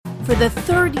For the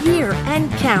third year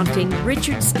and counting,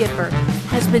 Richard Skipper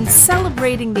has been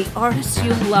celebrating the artists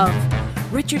you love.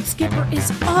 Richard Skipper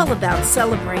is all about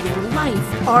celebrating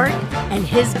life, art, and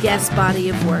his guest body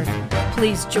of work.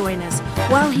 Please join us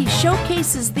while he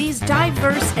showcases these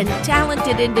diverse and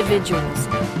talented individuals.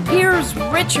 Here's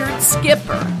Richard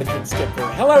Skipper. Richard Skipper.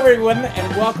 Hello, everyone,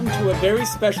 and welcome to a very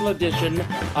special edition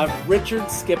of Richard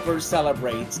Skipper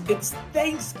Celebrates. It's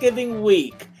Thanksgiving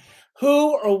week.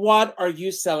 Who or what are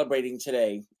you celebrating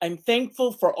today? I'm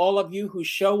thankful for all of you who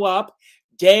show up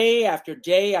day after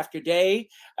day after day.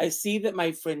 I see that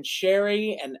my friend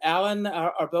Sherry and Alan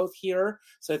are both here.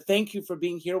 So thank you for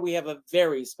being here. We have a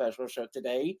very special show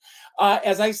today.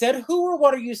 As I said, who or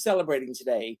what are you celebrating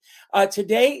today?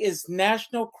 Today is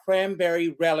National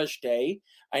Cranberry Relish Day.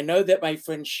 I know that my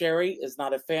friend Sherry is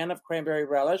not a fan of cranberry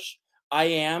relish. I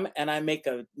am, and I make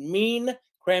a mean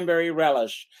cranberry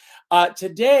relish.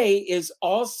 Today is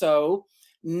also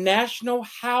National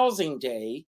Housing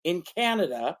Day in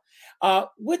Canada,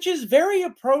 which is very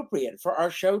appropriate for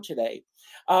our show today.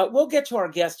 We'll get to our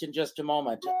guest in just a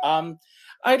moment.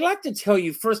 I'd like to tell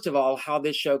you, first of all, how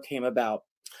this show came about.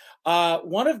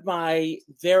 One of my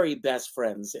very best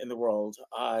friends in the world,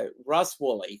 Russ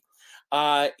Woolley,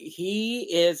 he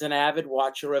is an avid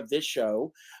watcher of this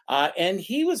show, and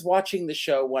he was watching the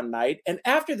show one night, and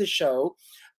after the show,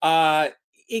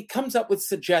 it comes up with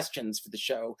suggestions for the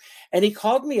show. And he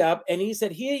called me up and he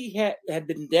said he had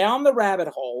been down the rabbit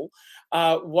hole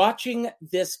watching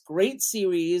this great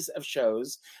series of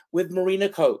shows with Marina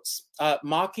Coates,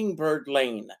 Mockingbird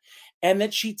Lane, and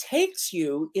that she takes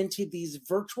you into these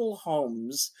virtual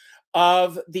homes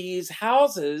of these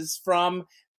houses from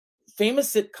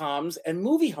famous sitcoms and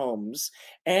movie homes.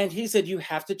 And he said, you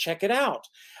have to check it out.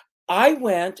 I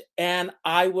went and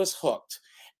I was hooked.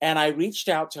 And I reached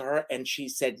out to her and she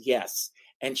said yes.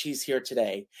 And she's here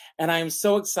today. And I am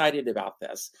so excited about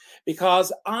this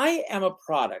because I am a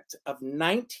product of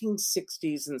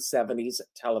 1960s and 70s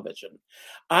television.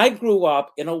 I grew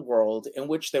up in a world in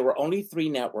which there were only three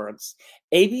networks: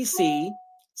 ABC,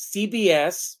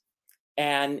 CBS,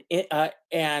 and ABC,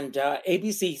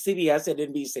 CBS,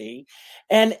 and NBC.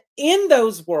 And in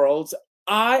those worlds,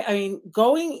 I mean,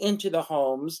 going into the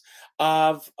homes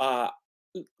of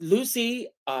Lucy,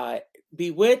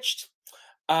 Bewitched,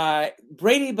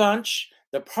 Brady Bunch,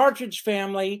 The Partridge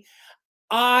Family.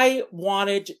 I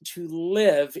wanted to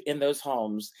live in those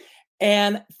homes.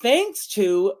 And thanks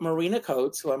to Marina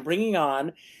Coates, who I'm bringing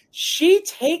on, she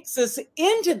takes us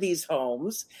into these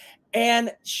homes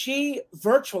and she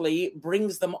virtually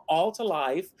brings them all to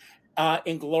life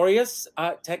in glorious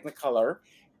Technicolor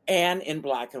and in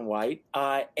black and white,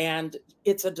 and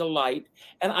it's a delight.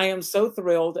 And I am so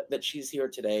thrilled that she's here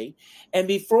today. And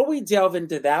before we delve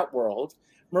into that world,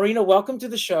 Marina, welcome to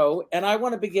the show. And I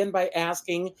want to begin by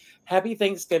asking, happy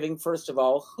Thanksgiving, first of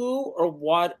all. Who or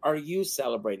what are you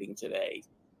celebrating today?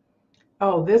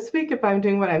 Oh, this week, if I'm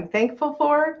doing what I'm thankful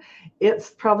for,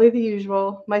 it's probably the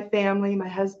usual. My family, my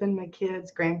husband, my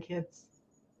kids, grandkids.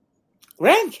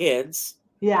 Grandkids?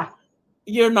 Yeah.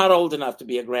 You're not old enough to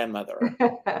be a grandmother.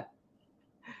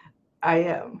 I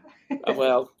am.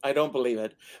 Well, I don't believe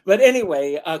it. But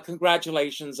anyway,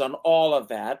 congratulations on all of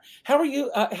that. How are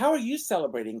you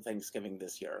celebrating Thanksgiving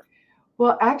this year?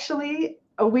 Well, actually,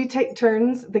 we take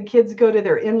turns. The kids go to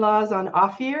their in-laws on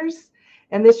off years,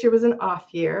 and this year was an off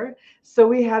year. So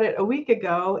we had it a week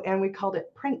ago, and we called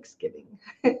it Pranksgiving,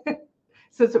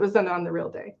 since it wasn't on the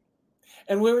real day.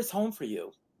 And where is home for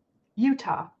you?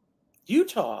 Utah.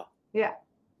 Utah? Yeah.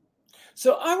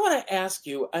 So I want to ask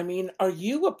you, I mean, are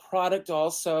you a product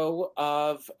also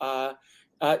of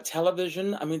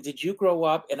television? I mean, did you grow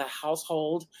up in a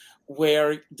household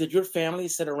where did your family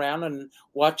sit around and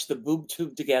watch the boob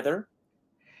tube together?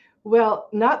 Well,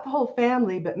 not the whole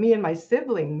family, but me and my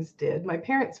siblings did. My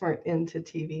parents weren't into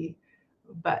TV,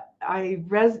 but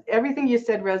everything you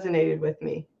said resonated with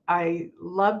me. I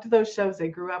loved those shows. I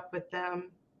grew up with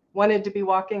them, wanted to be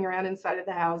walking around inside of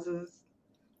the houses.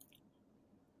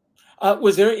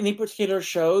 Was there any particular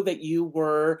show that you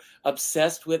were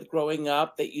obsessed with growing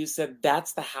up that you said,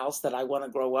 that's the house that I want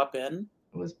to grow up in?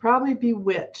 It was probably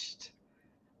Bewitched.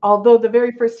 Although the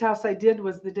very first house I did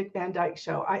was the Dick Van Dyke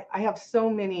Show. I have so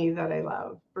many that I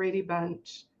love. Brady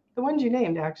Bunch, the ones you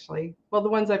named, actually. Well, the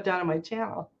ones I've done on my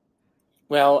channel.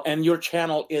 Well, and your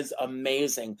channel is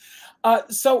amazing.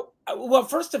 Well,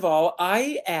 first of all,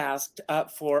 I asked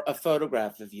for a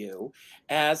photograph of you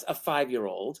as a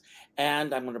 5-year-old,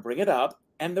 and I'm going to bring it up.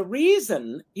 And the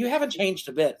reason you haven't changed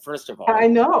a bit, first of I all,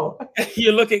 know.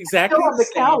 you look Still exactly have the the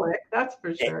same. cowlick, that's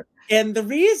for sure. And the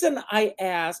reason I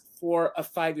asked for a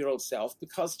 5-year-old self,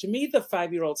 because to me, the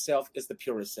 5-year-old self is the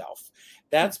purest self.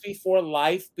 That's before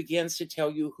life begins to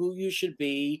tell you who you should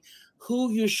be,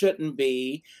 who you shouldn't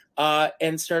be,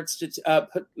 and starts to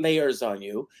put layers on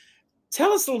you.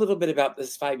 Tell us a little bit about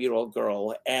this 5-year-old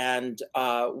girl and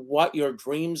what your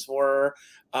dreams were,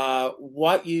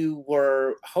 what you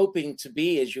were hoping to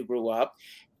be as you grew up,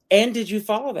 and did you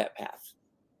follow that path?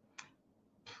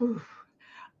 Whew.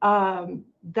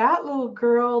 That little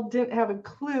girl didn't have a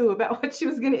clue about what she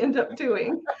was going to end up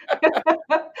doing.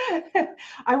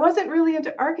 I wasn't really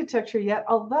into architecture yet,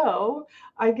 although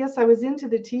I guess I was into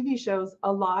the TV shows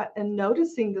a lot and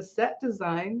noticing the set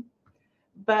design.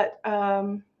 But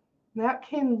that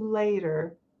came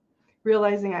later,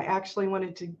 realizing I actually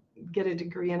wanted to get a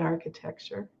degree in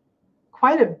architecture.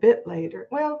 Quite a bit later.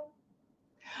 Well,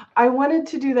 I wanted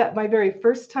to do that my very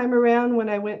first time around when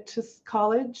I went to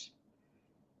college.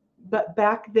 But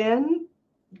back then,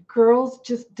 girls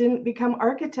just didn't become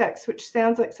architects, which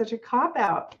sounds like such a cop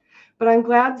out. But I'm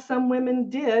glad some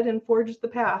women did and forged the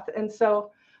path. And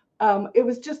so it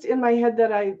was just in my head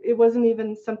that it wasn't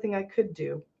even something I could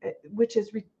do, which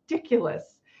is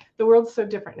ridiculous. The world's so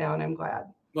different now, and I'm glad.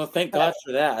 Well, thank God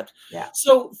for that. Yeah.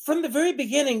 So from the very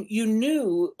beginning, you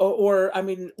knew, or I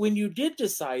mean, when you did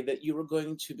decide that you were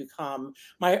going to become,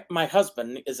 my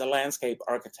husband is a landscape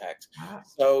architect. Wow.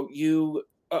 So you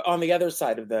on the other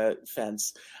side of the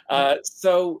fence.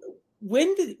 So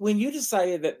when you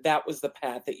decided that that was the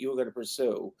path that you were going to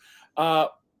pursue,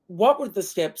 what were the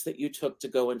steps that you took to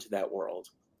go into that world?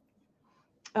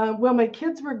 Well, my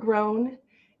kids were grown,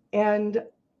 and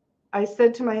I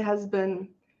said to my husband,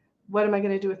 what am I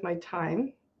going to do with my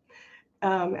time?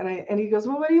 And he goes,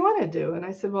 well, what do you want to do? And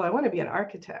I said, well, I want to be an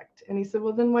architect. And he said,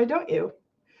 well, then why don't you?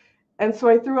 And so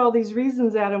I threw all these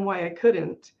reasons at him why I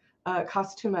couldn't. It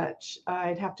cost too much.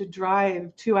 I'd have to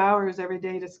drive 2 hours every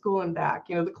day to school and back.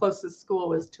 You know, the closest school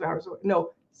was 2 hours away.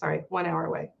 No, sorry, 1 hour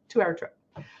away, 2-hour trip.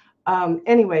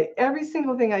 Anyway, every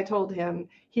single thing I told him,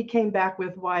 he came back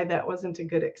with why that wasn't a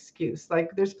good excuse. Like,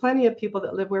 there's plenty of people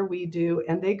that live where we do,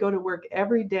 and they go to work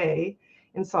every day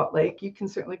in Salt Lake. You can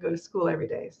certainly go to school every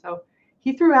day. So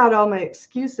he threw out all my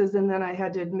excuses, and then I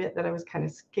had to admit that I was kind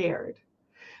of scared.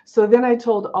 So then I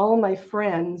told all my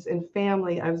friends and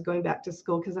family I was going back to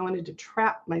school because I wanted to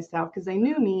trap myself because they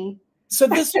knew me. So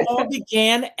this all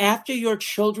began after your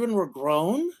children were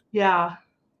grown? Yeah.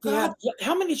 God,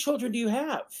 how many children do you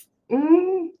have?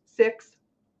 6.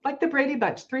 Like the Brady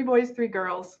Bunch, 3 boys, 3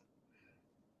 girls.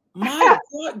 My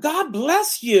God, God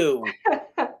bless you.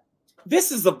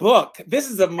 This is a book. This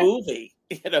is a movie.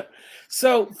 You know.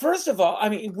 So first of all, I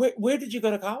mean, where did you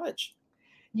go to college?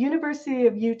 University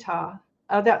of Utah.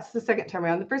 That's the second time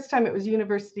around. The first time it was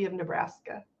University of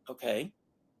Nebraska. Okay.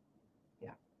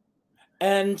 Yeah.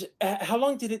 And how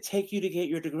long did it take you to get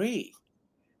your degree?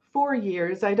 4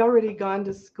 years. I'd already gone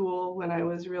to school when I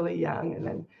was really young, and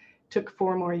then took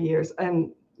 4 more years,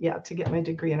 and to get my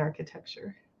degree in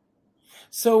architecture.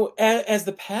 So as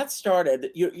the path started,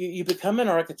 you become an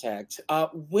architect.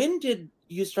 When did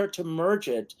you start to merge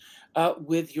it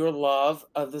with your love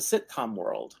of the sitcom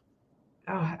world?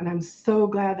 Oh, and I'm so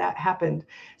glad that happened.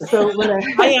 So when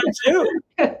I am too.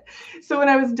 So when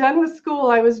I was done with school,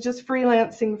 I was just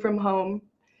freelancing from home.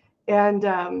 And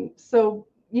so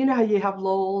you know how you have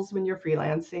lulls when you're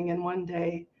freelancing. And one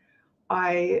day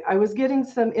I was getting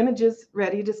some images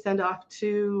ready to send off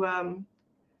to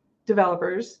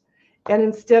developers. And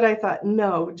instead I thought,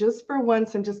 no, just for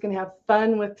once, I'm just going to have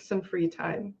fun with some free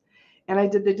time. And I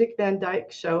did the Dick Van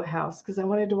Dyke Show house because I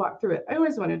wanted to walk through it. I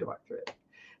always wanted to walk through it.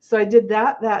 So I did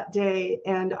that day,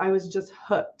 and I was just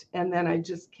hooked. And then I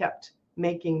just kept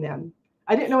making them.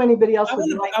 I didn't know anybody else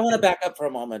would like I want to back up for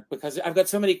a moment because I've got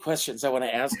so many questions I want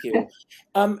to ask you.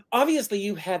 Obviously,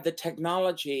 you had the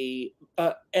technology,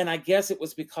 and I guess it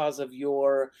was because of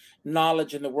your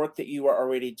knowledge and the work that you were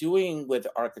already doing with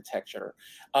architecture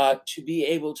to be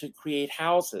able to create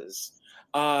houses.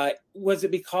 Was it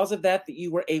because of that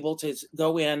you were able to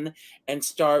go in and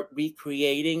start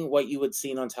recreating what you had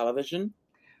seen on television?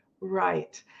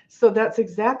 Right. So that's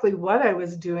exactly what I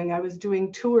was doing. I was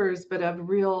doing tours, but of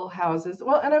real houses.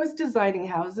 Well, and I was designing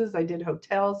houses. I did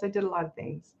hotels. I did a lot of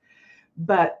things.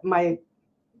 But my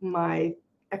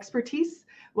expertise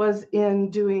was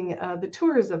in doing the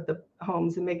tours of the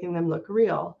homes and making them look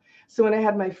real. So when I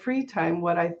had my free time,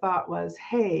 what I thought was,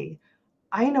 hey,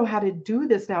 I know how to do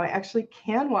this now. I actually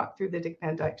can walk through the Dick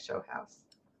Van Dyke Show house.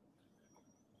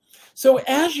 So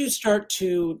as you start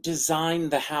to design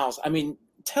the house, I mean,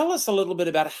 tell us a little bit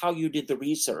about how you did the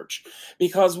research,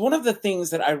 because one of the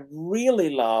things that I really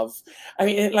love, I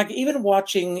mean, like even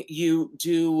watching you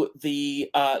do the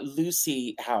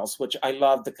Lucy house, which I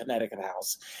love, the Connecticut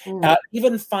house,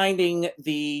 even finding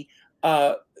the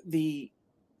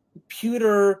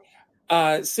pewter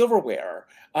silverware,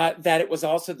 that it was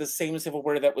also the same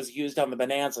silverware that was used on the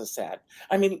Bonanza set.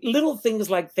 I mean, little things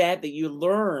like that that you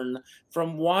learn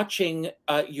from watching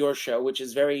your show, which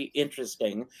is very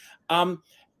interesting.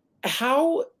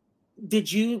 How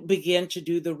did you begin to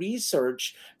do the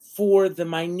research for the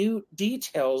minute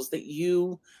details that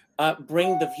you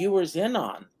bring the viewers in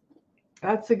on?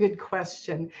 That's a good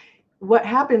question. What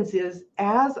happens is,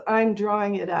 as I'm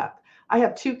drawing it up, I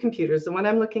have two computers, the one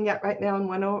I'm looking at right now and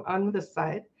one on this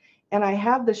side, and I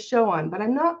have the show on, but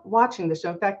I'm not watching the show.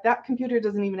 In fact, that computer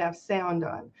doesn't even have sound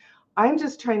on. I'm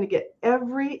just trying to get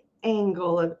every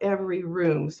angle of every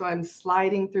room. So I'm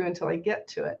sliding through until I get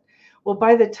to it. Well,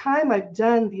 by the time I've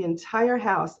done the entire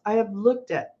house, I have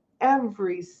looked at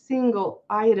every single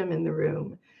item in the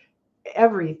room,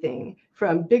 everything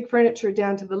from big furniture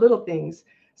down to the little things.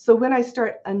 So when I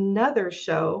start another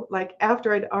show, like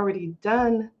after I'd already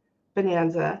done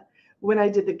Bonanza, when I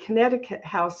did the Connecticut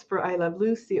house for I Love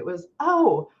Lucy, it was,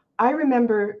 oh, I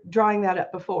remember drawing that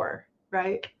up before,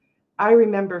 right? I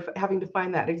remember having to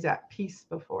find that exact piece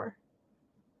before.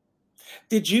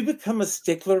 Did you become a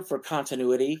stickler for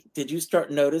continuity? Did you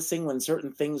start noticing when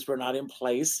certain things were not in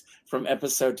place from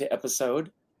episode to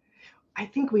episode? I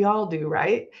think we all do,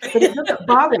 right? But it doesn't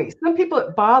bother me. Some people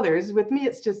it bothers. With me,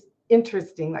 it's just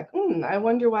interesting. Like, I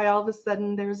wonder why all of a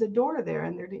sudden there's a door there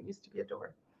and there didn't used to be a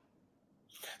door.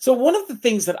 So one of the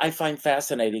things that I find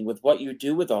fascinating with what you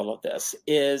do with all of this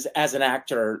is, as an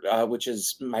actor, which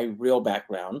is my real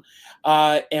background,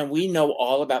 and we know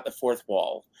all about the fourth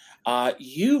wall,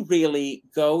 you really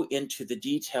go into the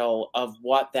detail of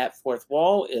what that fourth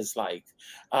wall is like,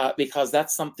 because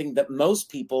that's something that most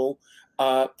people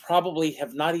probably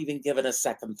have not even given a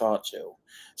second thought to.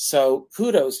 So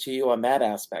kudos to you on that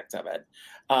aspect of it,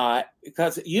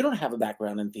 because you don't have a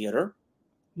background in theater.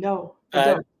 No, I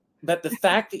don't. But the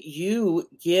fact that you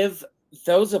give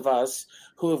those of us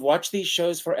who have watched these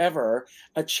shows forever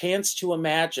a chance to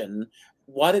imagine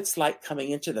what it's like coming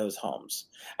into those homes.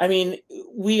 I mean,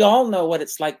 we all know what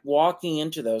it's like walking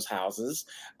into those houses,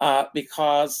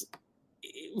 because,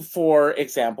 for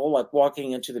example, like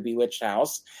walking into the Bewitched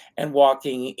house and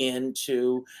walking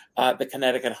into the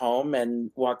Connecticut home and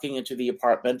walking into the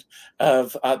apartment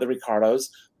of the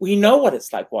Ricardos. We know what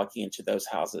it's like walking into those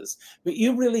houses, but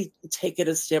you really take it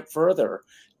a step further.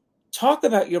 Talk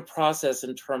about your process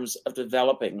in terms of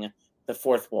developing the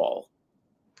fourth wall.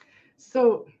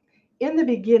 So in the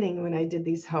beginning, when I did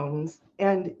these homes,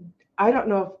 and I don't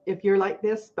know if you're like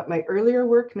this, but my earlier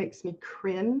work makes me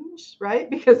cringe,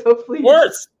 right? Because hopefully,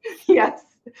 Worse. Yes,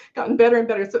 gotten better and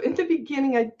better. So in the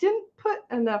beginning, I didn't put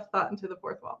enough thought into the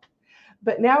fourth wall,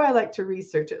 but now I like to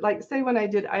research it. Like, say when I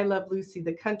did I Love Lucy,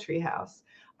 the country house,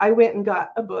 I went and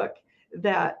got a book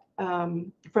that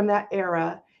from that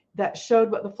era that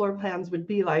showed what the floor plans would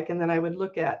be like, and then I would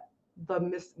look at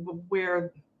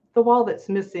where the wall that's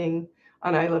missing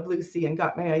on I Love Lucy and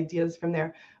got my ideas from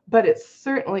there. But it's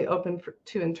certainly open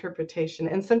to interpretation.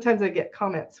 And sometimes I get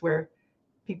comments where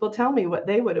people tell me what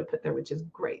they would have put there, which is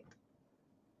great.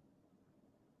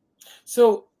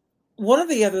 So one of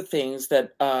the other things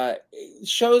that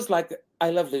shows like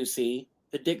I Love Lucy,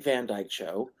 the Dick Van Dyke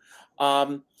Show,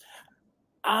 I'm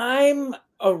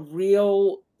a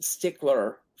real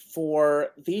stickler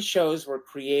for these shows were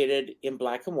created in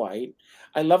black and white.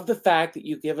 I love the fact that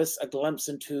you give us a glimpse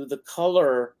into the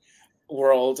color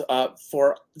world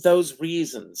for those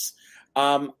reasons.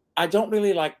 I don't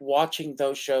really like watching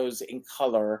those shows in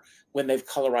color when they've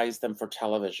colorized them for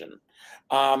television.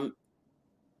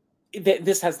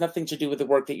 This has nothing to do with the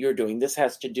work that you're doing. This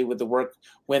has to do with the work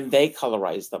when they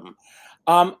colorize them.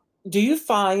 Do you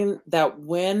find that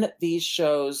when these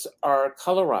shows are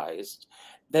colorized,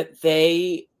 that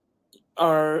they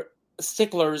are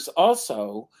sticklers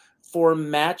also for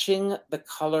matching the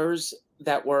colors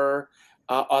that were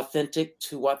authentic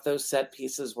to what those set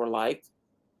pieces were like,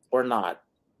 or not?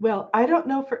 Well, I don't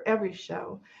know for every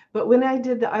show, but when I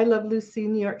did the I Love Lucy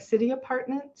New York City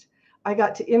apartment, I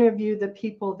got to interview the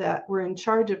people that were in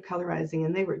charge of colorizing,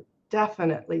 and they were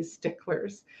definitely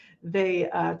sticklers. They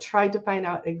tried to find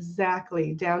out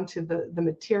exactly down to the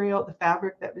material, the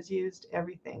fabric that was used,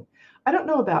 everything. I don't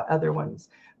know about other ones,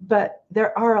 but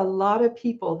there are a lot of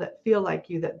people that feel like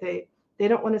you, that they They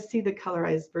don't want to see the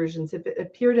colorized versions. If it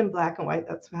appeared in black and white,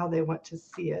 that's how they want to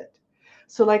see it.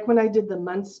 So like when I did the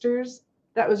Munsters,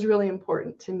 that was really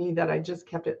important to me that I just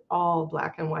kept it all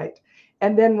black and white.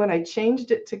 And then when I changed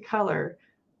it to color,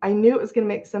 I knew it was going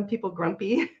to make some people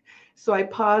grumpy. So I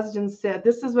paused and said,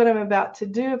 this is what I'm about to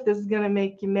do. If this is going to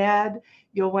make you mad,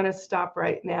 you'll want to stop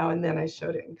right now. And then I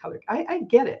showed it in color. I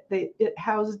get it. It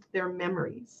housed their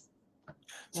memories.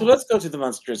 So let's go to the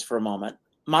Munsters for a moment.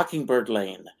 Mockingbird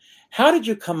Lane. How did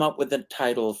you come up with the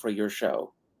title for your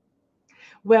show?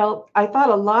 Well, I thought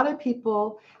a lot of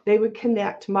people, they would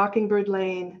connect Mockingbird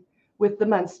Lane with the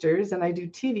Munsters, and I do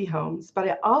TV homes, but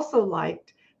I also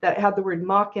liked that it had the word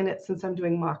mock in it since I'm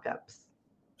doing mock-ups.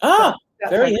 Ah, so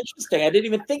very interesting. I didn't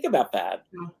even think about that.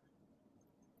 Yeah.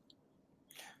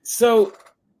 So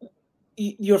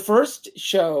your first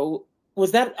show,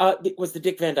 was the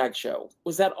Dick Van Dyke Show?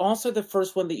 Was that also the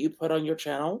first one that you put on your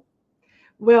channel?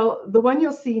 Well, the one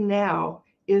you'll see now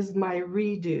is my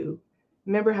redo.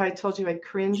 Remember how I told you I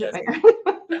cringe at my early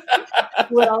ones?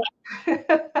 Well,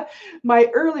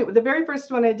 the very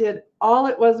first one I did, all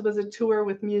it was a tour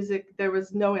with music. There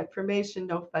was no information,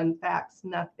 no fun facts,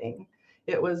 nothing.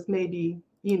 It was maybe,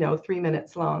 3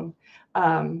 minutes long.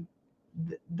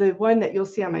 The one that you'll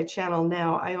see on my channel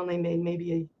now, I only made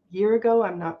maybe a year ago.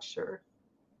 I'm not sure.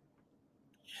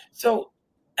 So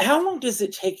how long does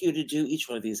it take you to do each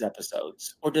one of these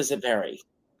episodes, or does it vary?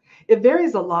 It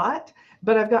varies a lot,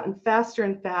 but I've gotten faster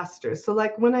and faster. So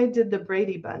like when I did the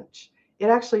Brady Bunch, it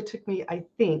actually took me, I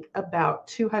think, about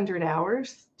 200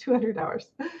 hours. 200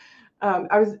 hours.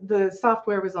 The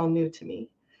software was all new to me.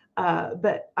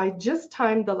 But I just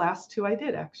timed the last two I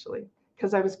did, actually,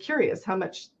 because I was curious how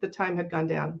much the time had gone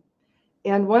down.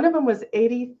 And one of them was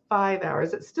 85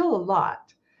 hours. It's still a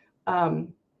lot.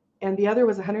 And the other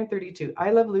was 132.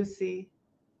 I Love Lucy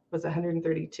was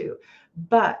 132.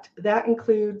 But that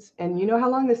includes, and you know how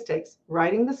long this takes,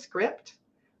 writing the script,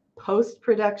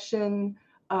 post-production,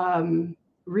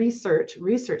 research.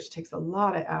 Research takes a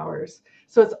lot of hours.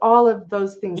 So it's all of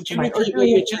those things. Did you repeat what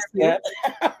you just said?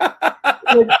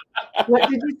 What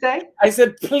did you say? I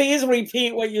said, please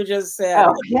repeat what you just said.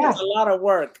 Oh, yeah. It's a lot of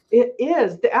work. It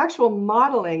is. The actual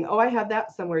modeling, I have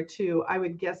that somewhere too. I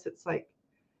would guess it's like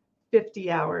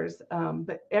 50 hours.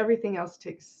 But everything else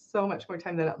takes so much more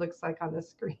time than it looks like on the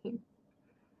screen.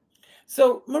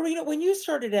 So, Marina, when you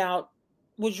started out,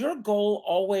 was your goal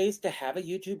always to have a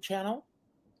YouTube channel?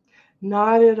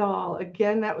 Not at all.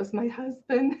 Again, that was my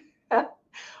husband.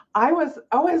 I was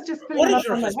always just putting What it is up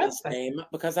your on my husband's website. name?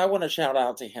 Because I want to shout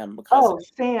out to him. Because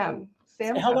Sam.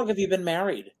 How long have you been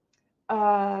married?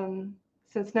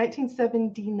 Since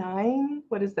 1979.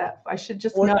 What is that? I should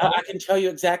just know. I can tell you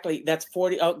exactly. That's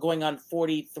 40, going on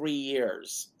 43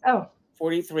 years. Oh.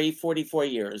 43, 44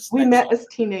 years. We met as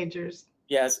teenagers.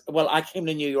 Yes. Well, I came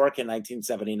to New York in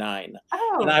 1979.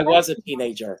 Oh, and I was a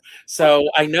teenager. So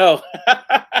I know.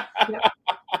 Yeah.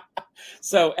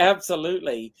 So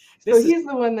absolutely. He's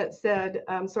the one that said,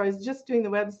 so I was just doing the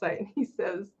website and he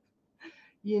says,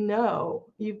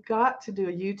 you've got to do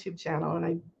a YouTube channel. And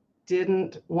I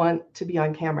didn't want to be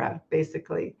on camera,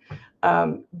 basically.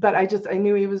 But I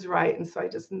knew he was right. And so I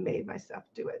just made myself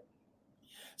do it.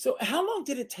 So how long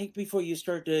did it take before you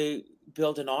started to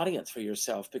build an audience for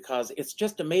yourself? Because it's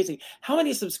just amazing. How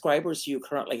many subscribers do you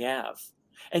currently have?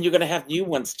 And you're going to have new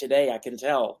ones today, I can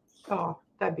tell. Oh,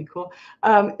 that'd be cool.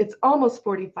 It's almost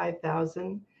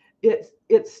 45,000.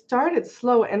 It started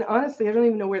slow. And honestly, I don't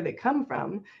even know where they come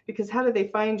from, because how did they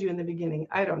find you in the beginning?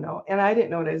 I don't know. And I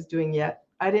didn't know what I was doing yet.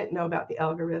 I didn't know about the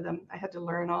algorithm. I had to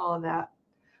learn all of that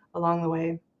along the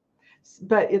way.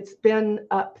 But it's been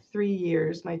up 3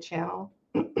 years, my channel.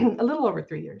 A little over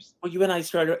 3 years. Well, you and I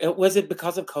started. Was it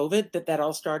because of COVID that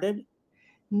all started?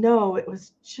 No, it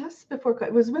was just before COVID.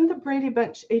 It was when the Brady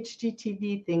Bunch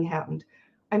HGTV thing happened.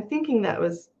 I'm thinking that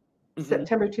was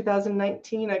September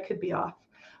 2019. I could be off.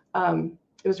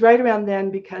 It was right around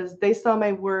then, because they saw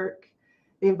my work.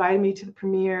 They invited me to the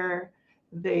premiere.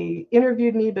 They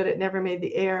interviewed me, but it never made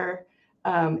the air.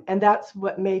 And that's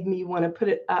what made me want to put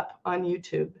it up on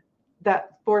YouTube.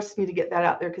 That forced me to get that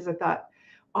out there, because I thought,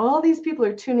 all these people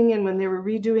are tuning in when they were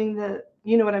redoing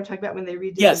you know what I'm talking about, when they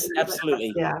redid. Yes,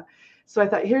 absolutely. Yeah. So I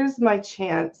thought, here's my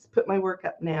chance, put my work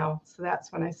up now. So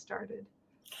that's when I started.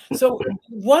 So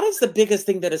what is the biggest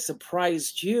thing that has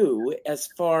surprised you, as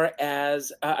far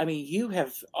as, you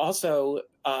have also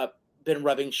been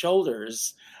rubbing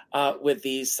shoulders with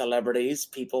these celebrities,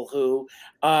 people who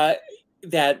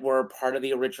that were part of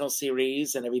the original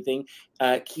series and everything.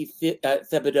 Keith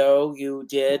Thibodeau, you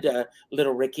did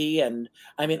Little Ricky, and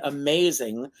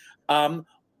amazing.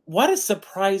 What has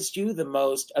surprised you the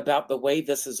most about the way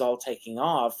this is all taking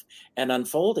off and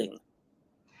unfolding?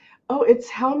 Oh, it's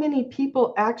how many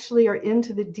people actually are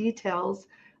into the details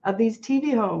of these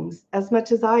TV homes as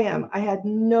much as I am. I had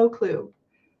no clue.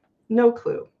 No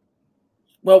clue.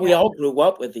 Well, we Yeah. all grew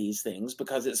up with these things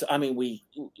because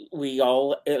we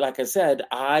all, like I said,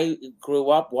 I grew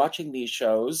up watching these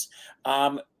shows.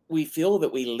 We feel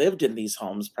that we lived in these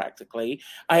homes practically.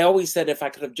 I always said if I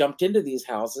could have jumped into these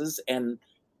houses and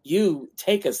you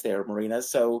take us there, Marina,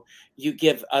 so you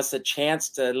give us a chance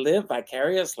to live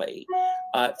vicariously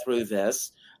through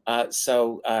this.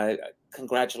 So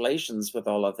congratulations with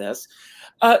all of this.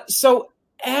 So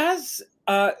as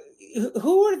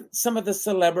who are some of the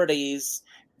celebrities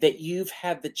that you've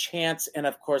had the chance, and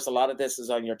of course, a lot of this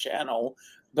is on your channel,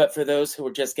 but for those who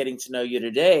are just getting to know you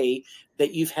today,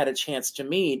 that you've had a chance to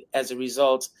meet as a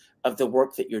result of the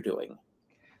work that you're doing?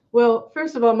 Well,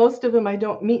 first of all, most of them I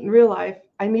don't meet in real life.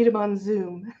 I meet them on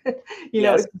Zoom.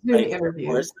 Yes, It's Zoom right, of interviews.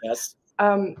 course, yes.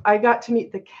 I got to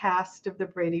meet the cast of the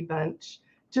Brady Bunch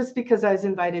just because I was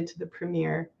invited to the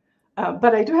premiere.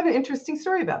 But I do have an interesting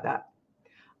story about that.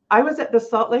 I was at the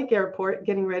Salt Lake Airport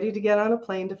getting ready to get on a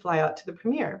plane to fly out to the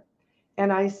premiere.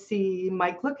 And I see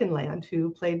Mike Lookinland, who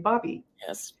played Bobby.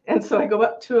 Yes. And so I go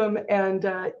up to him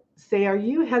and say, "Are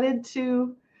you headed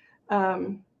to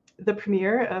the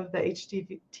premiere of the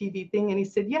HGTV thing?" And he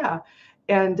said, "Yeah."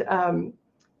 And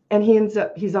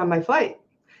he's on my flight.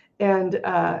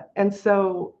 And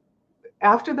so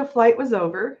after the flight was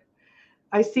over,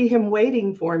 I see him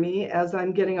waiting for me as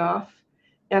I'm getting off,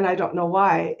 and I don't know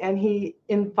why. And he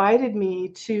invited me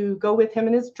to go with him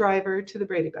and his driver to the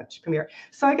Brady Bunch premiere.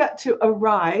 So I got to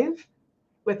arrive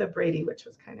with a Brady, which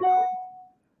was kind of cool.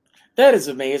 That is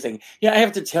amazing. Yeah, I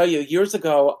have to tell you, years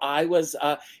ago,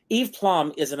 Eve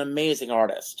Plum is an amazing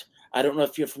artist. I don't know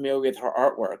if you're familiar with her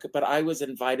artwork, but I was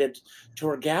invited to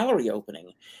her gallery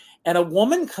opening. And a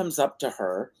woman comes up to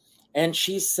her and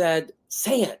she said,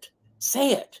 "Say it,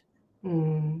 say it."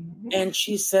 And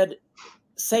she said,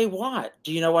 "Say what?"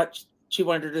 Do you know what she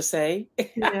wanted her to say?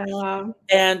 Yeah.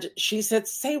 And she said,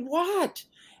 "Say what?"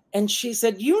 And she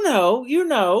said, "You know, you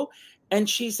know." And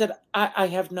she said, I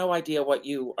have no idea what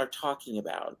you are talking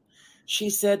about. She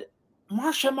said,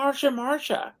 "Marsha, Marsha,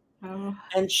 Marsha." Oh.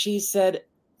 And she said,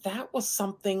 "That was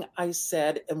something I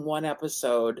said in one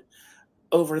episode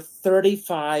over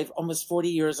 35, almost 40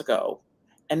 years ago.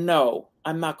 And no,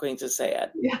 I'm not going to say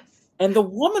it." Yes. And the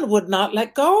woman would not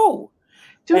let go.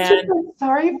 Don't you And feel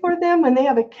sorry for them when they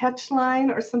have a catch line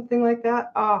or something like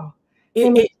that? Oh, they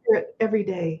must hear it every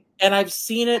day. And I've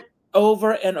seen it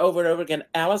over and over and over again.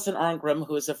 Alison Arngrim,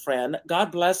 who is a friend,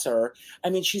 God bless her.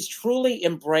 I mean, she's truly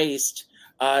embraced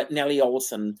Nellie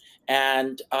Olson,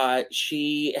 and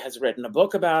she has written a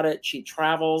book about it. She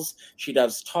travels, she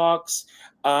does talks,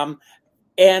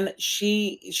 and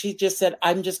she just said,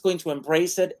 "I'm just going to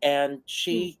embrace it," and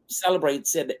she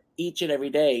celebrates it each and every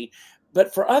day.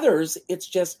 But for others, it's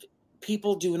just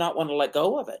people do not want to let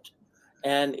go of it,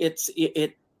 and it's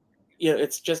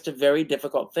just a very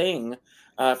difficult thing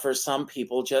for some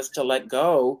people just to let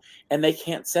go, and they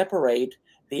can't separate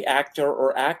the actor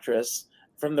or actress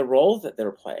from the role that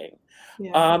they're playing.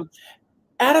 Yeah.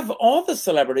 Out of all the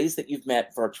celebrities that you've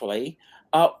met virtually,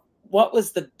 what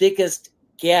was the biggest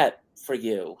get for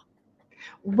you?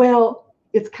 Well,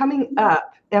 it's coming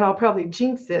up, and I'll probably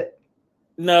jinx it.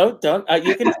 No, don't.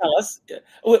 You can tell us.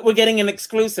 We're getting an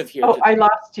exclusive here. Oh, I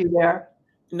lost you there.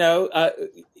 No,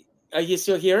 are you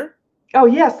still here? Oh,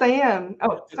 yes, I am.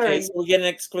 Oh, sorry. Okay, so we get an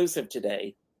exclusive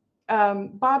today.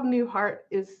 Bob Newhart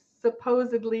is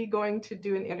supposedly going to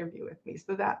do an interview with me.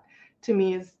 So that to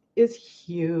me is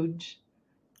huge.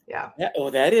 Yeah. Oh,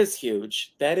 that is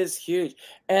huge. That is huge.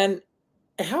 And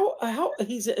how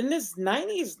he's in his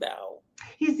 90s now.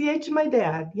 He's the age of my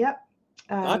dad. Yep.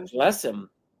 God bless him.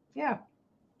 Yeah.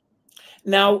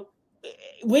 Now,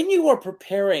 when you are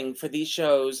preparing for these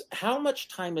shows, how much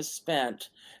time is spent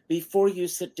before you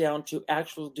sit down to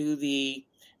actually do the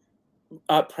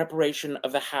preparation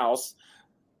of the house?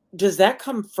 Does that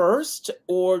come first,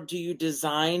 or do you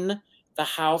design the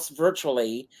house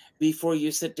virtually before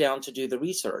you sit down to do the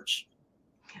research?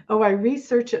 Oh, I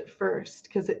research it first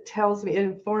because it tells me, it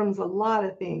informs a lot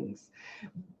of things.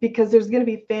 Because there's going to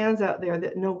be fans out there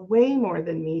that know way more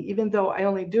than me, even though I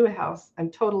only do a house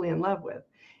I'm totally in love with.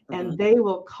 And they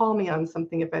will call me on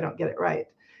something if I don't get it right.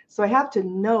 So I have to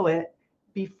know it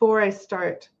before I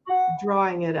start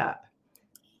drawing it up.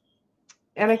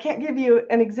 And I can't give you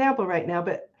an example right now,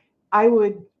 but I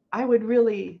would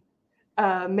really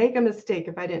make a mistake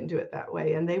if I didn't do it that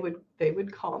way. And they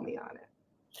would call me on it.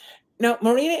 Now,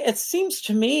 Marina, it seems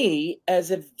to me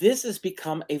as if this has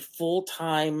become a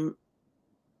full-time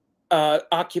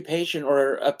occupation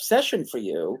or obsession for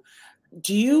you.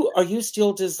 Are you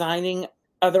still designing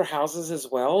other houses as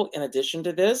well in addition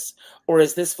to this, or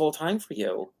is this full time for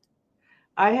you?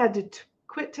 I had to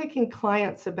quit taking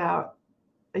clients about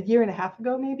a year and a half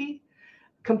ago, maybe,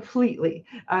 completely.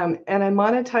 And I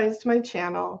monetized my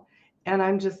channel, and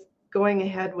I'm just going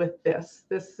ahead with this.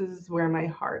 This is where my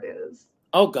heart is.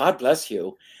 Oh, God bless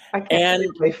you. I can't And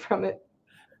get away from it.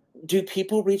 do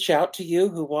people reach out to you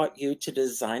who want you to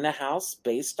design a house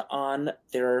based on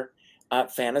their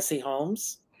fantasy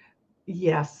homes?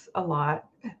 Yes, a lot.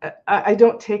 I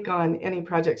don't take on any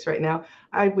projects right now.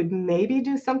 I would maybe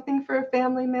do something for a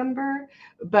family member,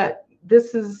 but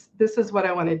this is what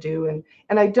I want to do,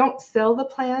 and I don't sell the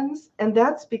plans, and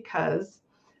that's because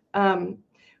um,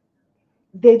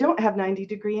 they don't have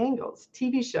 90-degree angles.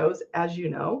 TV shows, as you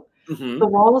know, Mm-hmm. the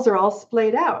walls are all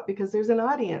splayed out because there's an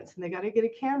audience and they got to get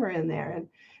a camera in there, and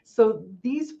so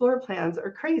these floor plans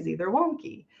are crazy. They're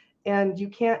wonky, and you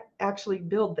can't actually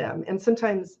build them, and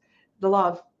sometimes the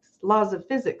laws of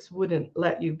physics wouldn't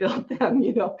let you build them.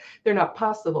 They're not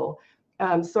possible.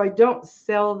 So I don't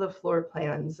sell the floor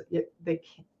plans.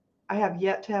 I have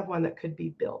yet to have one that could be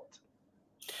built.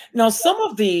 Now, some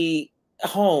of the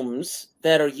homes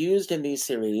that are used in these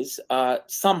series,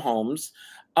 some homes,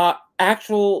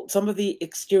 some of the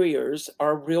exteriors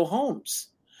are real homes.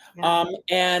 Yeah.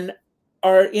 And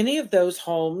are any of those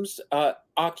homes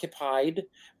occupied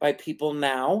by people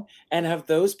now? And have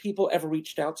those people ever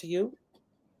reached out to you?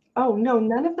 Oh, no,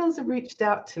 none of those have reached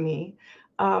out to me.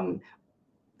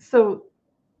 So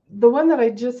the one that I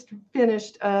just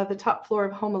finished, the top floor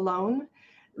of Home Alone,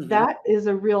 Mm-hmm. that is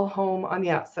a real home on the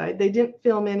outside. They didn't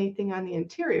film anything on the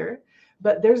interior,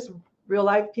 but there's real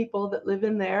life people that live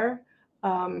in there.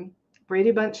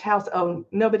 Brady Bunch house. Oh,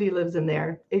 nobody lives in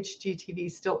there. HGTV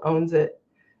still owns it,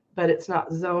 but it's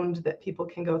not zoned that people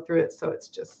can go through it. So it's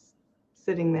just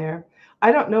sitting there.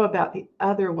 I don't know about the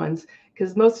other ones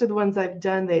because most of the ones I've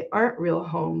done, they aren't real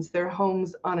homes. They're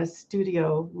homes on a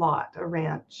studio lot, a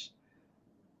ranch.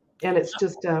 And it's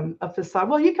just a facade.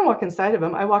 Well, you can walk inside of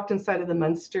them. I walked inside of the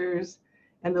Munsters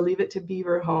and the Leave It to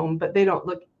Beaver home, but they don't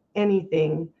look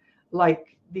anything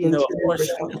like the No, interior. of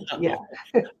course. Yeah.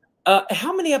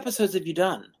 How many episodes have you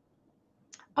done?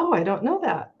 Oh, I don't know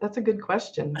that. That's a good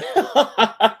question.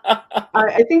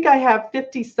 I think I have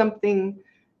 50-something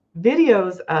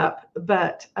videos up,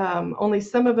 but only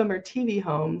some of them are TV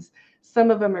homes. Some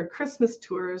of them are Christmas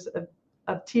tours of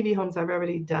TV homes I've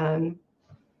already done.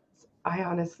 I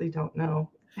honestly don't know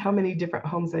how many different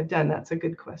homes I've done. That's a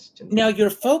good question. Now,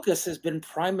 your focus has been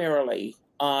primarily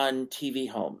on TV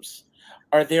homes.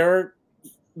 Are there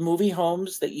movie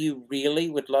homes that you really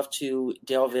would love to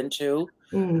delve into?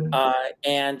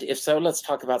 And if so, let's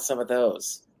talk about some of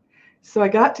those. So I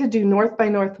got to do North by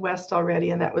Northwest already,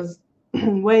 and that was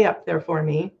way up there for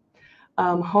me.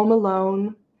 Home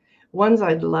Alone, ones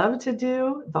I'd love to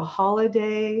do, The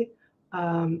Holiday.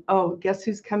 Guess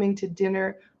Who's Coming to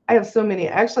Dinner? I have so many.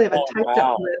 I actually have a typed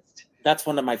up list. That's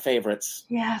one of my favorites.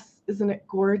 Yes. Isn't it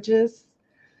gorgeous?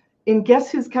 In Guess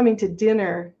Who's Coming to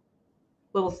Dinner,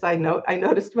 little side note, I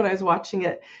noticed when I was watching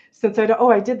it, since I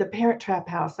did the Parent Trap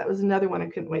house. That was another one I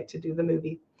couldn't wait to do the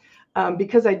movie.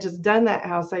 Because I just done that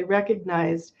house, I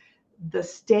recognized the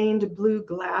stained blue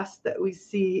glass that we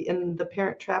see in the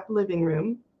Parent Trap living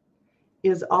room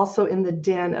is also in the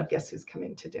den of Guess Who's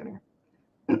Coming to Dinner.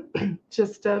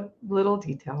 Just a little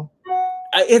detail.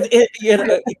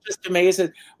 It just amazes.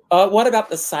 What about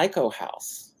the Psycho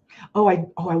house? I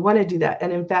want to do that.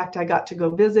 And in fact, I got to go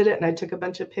visit it and I took a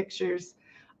bunch of pictures.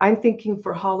 I'm thinking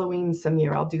for Halloween some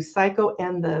year, I'll do Psycho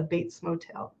and the Bates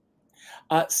Motel.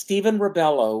 Stephen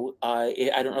Rebello, I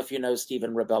don't know if you know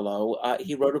Stephen Rebello.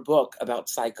 He wrote a book about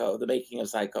Psycho, the making of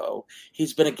Psycho.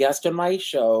 He's been a guest on my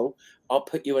show. I'll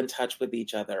put you in touch with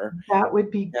each other. That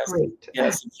would be great.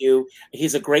 Yes,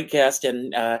 he's a great guest,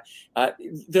 and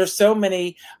there's so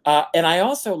many. And I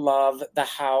also love the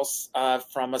house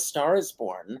from A Star Is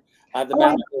Born, the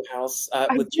Malibu house. I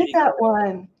did that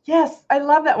one. Yes, I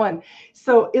love that one.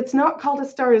 So it's not called A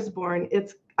Star Is Born.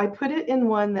 I put it in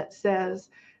one that says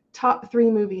Top 3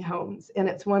 Movie Homes, and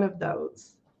it's one of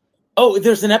those. Oh,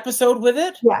 there's an episode with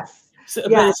it? Yes. So,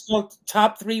 yeah. But it's called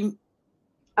Top 3.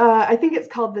 I think it's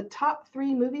called the Top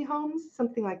 3 Movie Homes,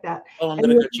 something like that. Oh, I'm going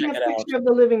to go check it out. A picture of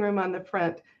the living room on the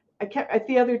front.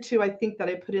 The other two I think that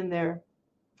I put in there.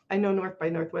 I know North by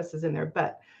Northwest is in there,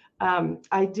 but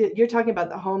I did. You're talking about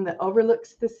the home that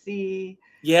overlooks the sea.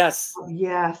 Yes.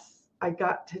 Yes, I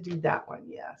got to do that one.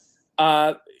 Yes.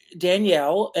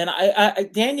 Danielle, and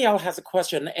Danielle has a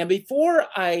question. And before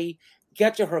I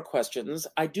get to her questions,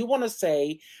 I do want to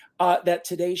say that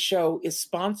today's show is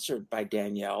sponsored by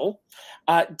Danielle.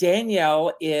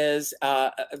 Danielle is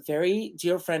a very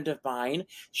dear friend of mine.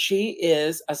 She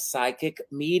is a psychic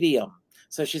medium.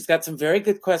 So she's got some very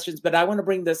good questions, but I want to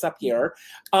bring this up here.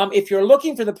 If you're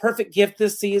looking for the perfect gift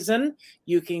this season,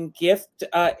 you can gift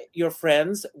your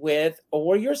friends with,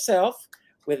 or yourself,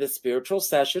 with a spiritual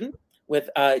session with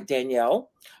Danielle,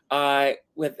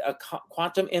 with a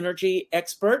quantum energy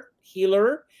expert,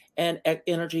 healer, and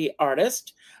energy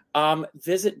artist.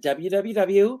 Visit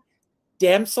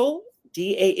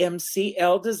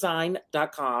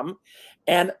www.damseldesign.com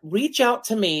and reach out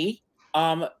to me.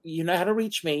 You know how to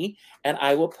reach me, and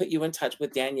I will put you in touch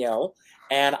with Danielle,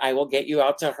 and I will get you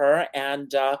out to her,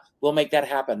 and we'll make that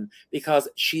happen because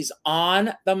she's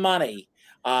on the money.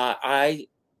 I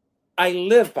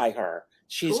live by her.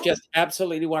 She's Cool. just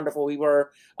absolutely wonderful. We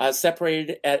were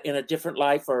separated in a different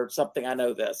life or something. I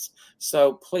know this.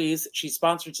 So please, she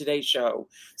sponsored today's show.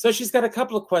 So she's got a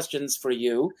couple of questions for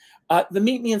you. The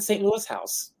Meet Me in St. Louis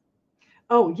house.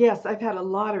 Oh, yes. I've had a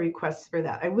lot of requests for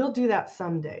that. I will do that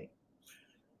someday.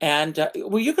 And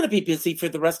well, you're going to be busy for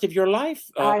the rest of your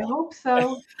life. I hope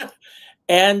so.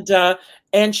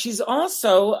 And she's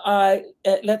also,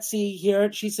 let's see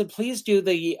here. She said, please do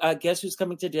the Guess Who's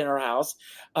Coming to Dinner house.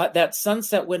 That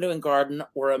sunset window and garden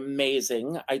were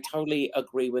amazing. I totally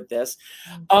agree with this.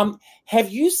 Have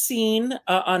you seen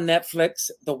on Netflix,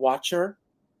 The Watcher?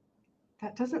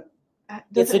 That doesn't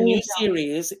It's a new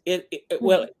series.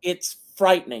 Well, it's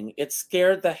frightening. It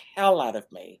scared the hell out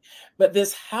of me. But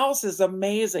this house is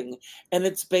amazing, and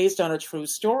it's based on a true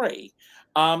story.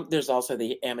 There's also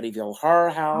the Amityville Horror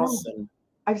House. Oh, and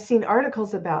I've seen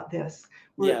articles about this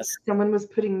where yes, someone was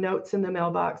putting notes in the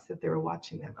mailbox that they were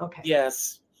watching them. Okay.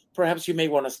 yes. Perhaps you may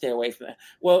want to stay away from that.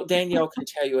 Well, Danielle can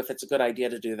tell you if it's a good idea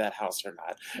to do that house or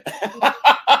not.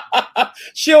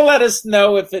 She'll let us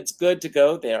know if it's good to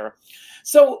go there.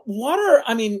 So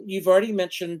you've already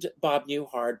mentioned Bob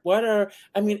Newhart.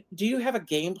 Do you have a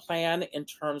game plan in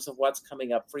terms of what's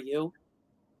coming up for you?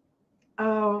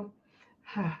 Oh,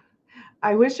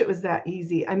 I wish it was that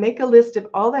easy. I make a list of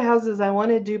all the houses I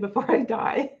want to do before I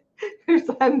die. There's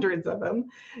hundreds of them.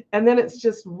 And then it's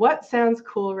just what sounds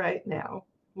cool right now?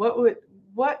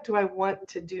 What do I want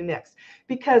to do next?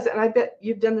 Because, and I bet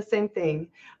you've done the same thing.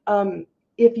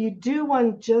 If you do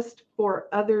one just for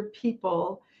other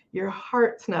people, your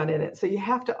heart's not in it. So you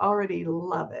have to already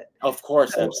love it. Of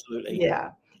course, absolutely.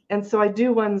 Yeah. And so I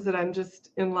do ones that I'm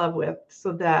just in love with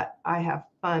so that I have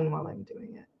fun while I'm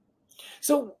doing it.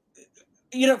 So,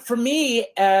 for me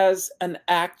as an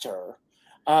actor,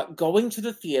 going to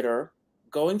the theater,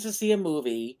 going to see a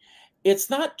movie, it's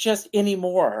not just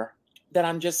anymore that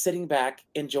I'm just sitting back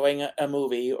enjoying a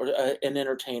movie or an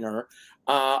entertainer,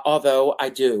 although I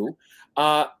do.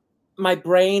 My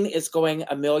brain is going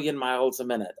a million miles a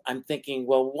minute. I'm thinking,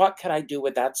 well, what can I do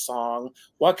with that song?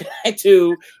 What can I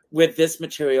do with this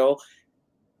material?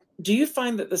 Do you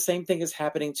find that the same thing is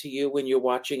happening to you when you're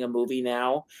watching a movie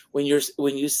now? When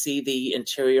you see the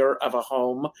interior of a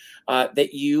home,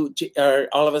 that you are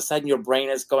all of a sudden your brain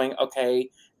is going, okay,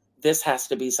 this has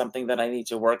to be something that I need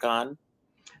to work on.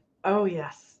 Oh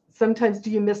yes. Sometimes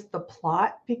do you miss the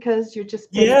plot because you're just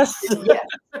yes. Yes.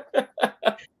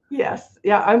 Yes.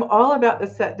 Yeah. I'm all about the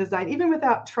set design, even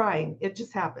without trying. It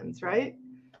just happens, right?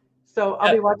 So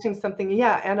I'll be watching something,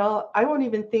 and I won't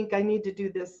even think I need to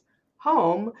do this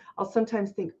home. I'll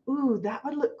sometimes think, ooh, that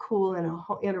would look cool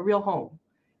in a real home.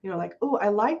 Like, ooh, I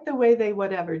like the way they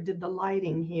did the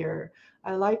lighting here.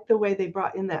 I like the way they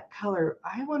brought in that color.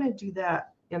 I want to do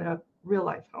that in a real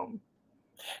life home.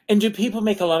 And do people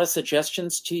make a lot of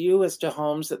suggestions to you as to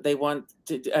homes that they want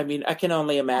to? I mean, I can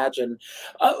only imagine.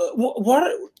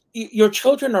 Your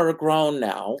children are grown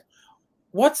now.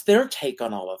 What's their take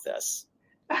on all of this?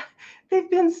 They've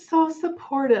been so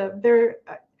supportive.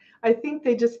 I think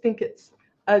they just think it's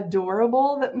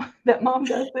adorable that mom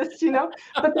does this,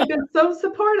 but they've been so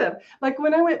supportive. Like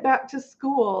when I went back to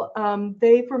school,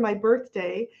 they, for my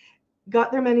birthday,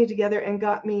 got their money together and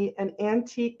got me an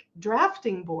antique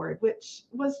drafting board, which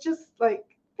was just like,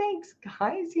 thanks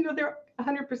guys. They're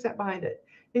 100% behind it.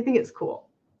 They think it's cool.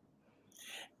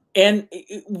 And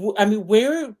I mean,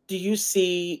 where do you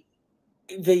see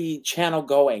the channel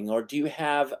going, or do you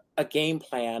have a game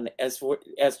plan as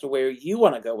to where you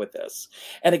want to go with this?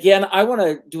 And again, I want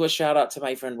to do a shout out to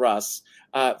my friend Russ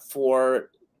for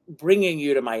bringing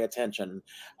you to my attention.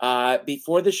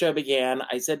 Before the show began,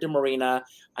 I said to Marina,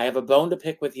 I have a bone to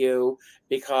pick with you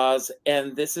because,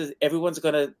 and everyone's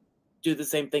going to do the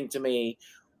same thing to me.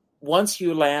 Once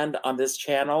you land on this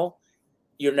channel,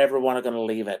 you're never going to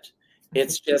leave it.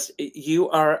 It's just, you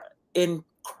are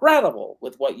incredible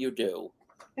with what you do.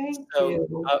 Thank So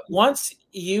you. once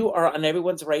you are on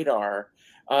everyone's radar,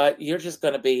 you're just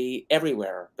going to be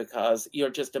everywhere because you're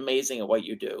just amazing at what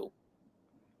you do.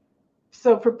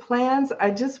 So for plans,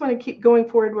 I just want to keep going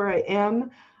forward where I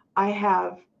am. I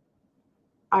have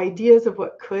ideas of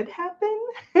what could happen,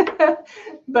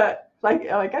 but like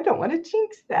I don't want to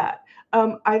jinx that.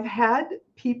 I've had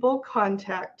people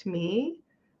contact me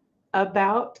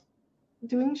about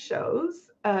doing shows.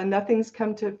 Nothing's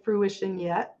come to fruition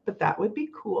yet, but that would be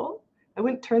cool. I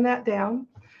wouldn't turn that down.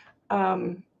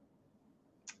 Um,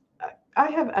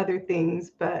 I have other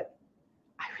things, but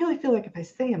I really feel like if I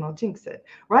say them, I'll jinx it.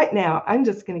 Right now, I'm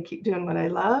just going to keep doing what I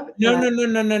love. No. I'm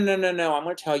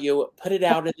going to tell you, put it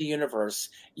out in the universe.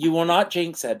 You will not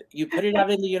jinx it. You put it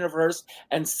out in the universe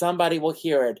and somebody will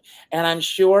hear it. And I'm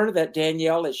sure that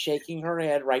Danielle is shaking her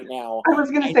head right now. I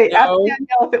was going to say, ask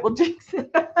Danielle if it will jinx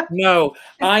it. No,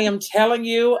 I am telling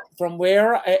you from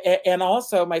where, and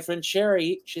also my friend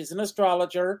Sherry, she's an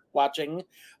astrologer watching.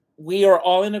 We are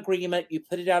all in agreement. You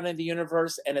put it out in the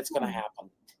universe and it's going to happen.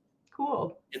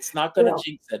 Cool. It's not going to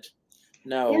jinx it.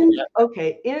 No.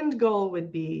 End goal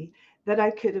would be that I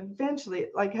could eventually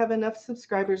have enough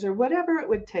subscribers or whatever it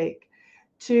would take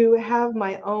to have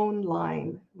my own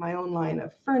line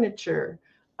of furniture,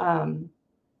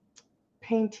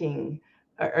 painting,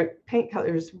 or paint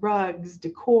colors, rugs,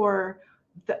 decor.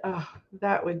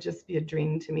 That would just be a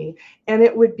dream to me. And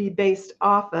it would be based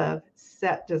off of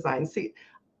set design. See,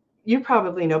 you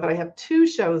probably know, but I have 2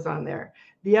 shows on there.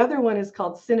 The other one is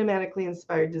called Cinematically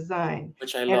Inspired Design,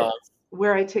 which I love,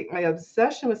 where I take my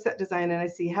obsession with set design and I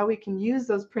see how we can use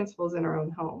those principles in our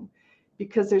own home.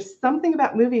 Because there's something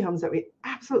about movie homes that we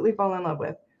absolutely fall in love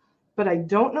with, but I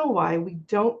don't know why we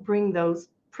don't bring those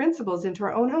principles into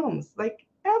our own homes,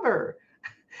 ever.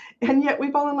 And yet we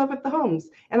fall in love with the homes.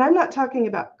 And I'm not talking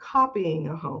about copying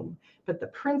a home, but the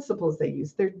principles they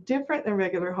use. They're different than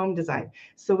regular home design.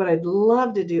 So what I'd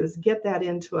love to do is get that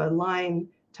into a line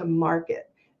to market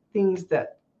things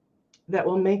that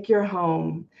will make your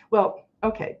home,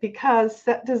 because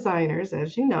set designers,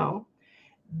 as you know,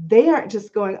 they aren't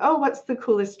just going, oh, what's the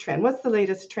coolest trend? What's the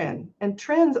latest trend? And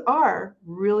trends are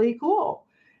really cool.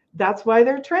 That's why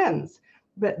they're trends.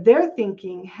 But they're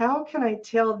thinking, how can I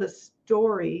tell the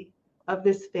story of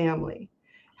this family?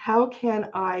 How can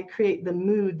I create the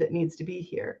mood that needs to be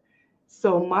here?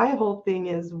 So my whole thing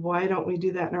is, why don't we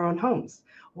do that in our own homes?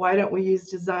 Why don't we use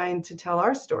design to tell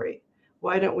our story?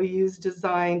 Why don't we use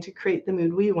design to create the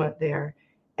mood we want there?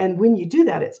 And when you do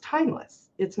that, it's timeless.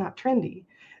 It's not trendy.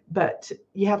 But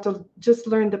you have to just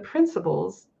learn the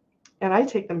principles, and I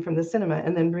take them from the cinema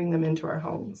and then bring them into our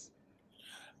homes.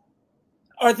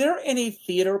 Are there any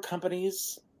theater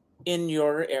companies in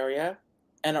your area?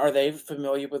 And are they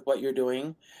familiar with what you're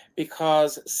doing?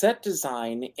 Because set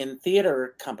design in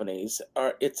theater companies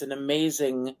it's an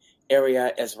amazing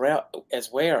area as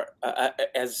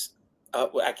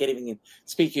I can't even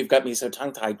speak. You've got me so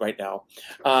tongue-tied right now.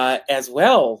 As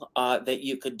well, that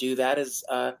you could do that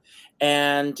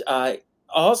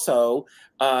also,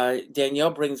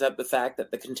 Danielle brings up the fact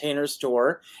that the Container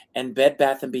Store and Bed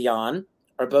Bath & Beyond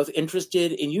are both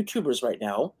interested in YouTubers right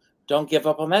now. Don't give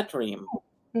up on that dream.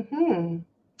 Mm-hmm.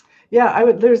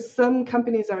 Yeah, there's some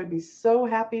companies I would be so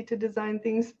happy to design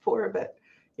things for, but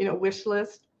wish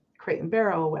list, Crate and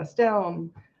Barrel, West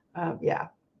Elm,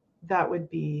 that would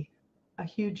be a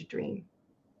huge dream.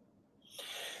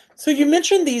 So you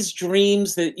mentioned these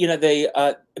dreams that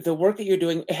the work that you're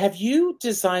doing. Have you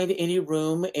designed any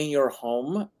room in your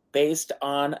home based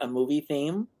on a movie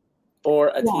theme or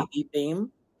a TV theme?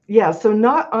 Yeah, so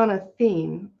not on a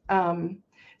theme.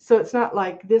 So it's not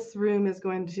like this room is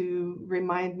going to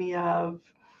remind me of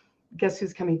Guess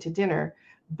Who's Coming to Dinner,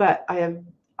 but I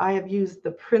have used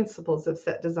the principles of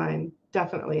set design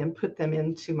definitely and put them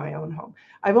into my own home.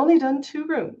 I've only done 2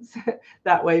 rooms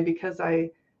that way because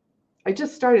I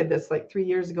just started this 3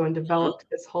 years ago and developed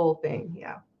this whole thing.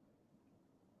 Yeah.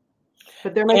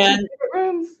 But they're my 2 favorite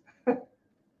rooms.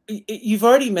 You've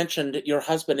already mentioned your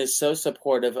husband is so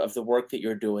supportive of the work that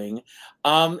you're doing.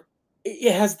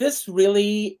 Has this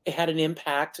really had an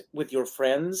impact with your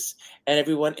friends and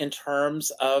everyone in terms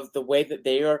of the way that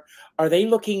are they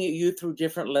looking at you through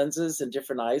different lenses and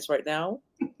different eyes right now?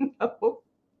 No.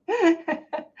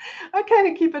 I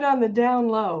kind of keep it on the down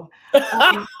low.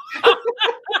 I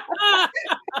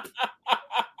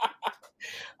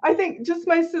think just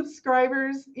my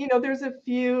subscribers, there's a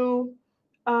few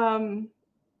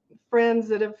friends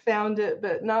that have found it,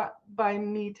 but not by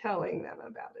me telling them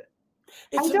about it.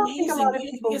 It's amazing. Think a lot of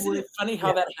people Isn't it funny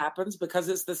how that happens? Because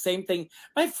it's the same thing.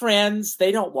 My friends,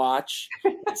 they don't watch.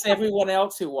 It's everyone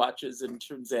else who watches and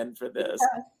tunes in for this.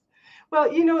 Yes. Well,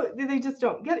 they just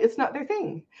don't get it. It's not their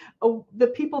thing. Oh, the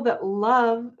people that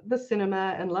love the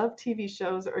cinema and love TV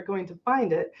shows are going to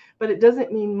find it, but it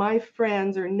doesn't mean my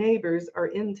friends or neighbors are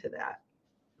into that.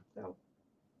 So.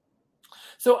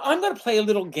 So I'm going to play a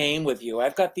little game with you.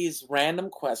 I've got these random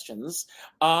questions.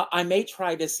 I may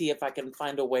try to see if I can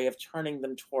find a way of turning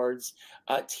them towards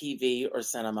TV or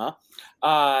cinema.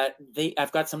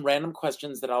 I've got some random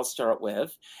questions that I'll start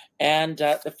with. And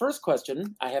the first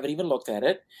question, I haven't even looked at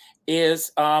it,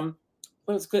 is,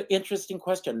 it's a good, interesting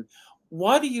question.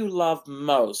 What do you love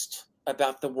most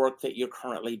about the work that you're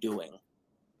currently doing?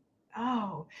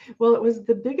 Oh, well, it was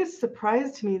the biggest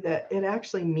surprise to me that it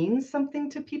actually means something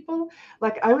to people.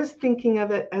 Like I was thinking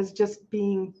of it as just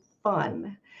being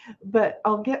fun, but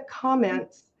I'll get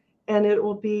comments and it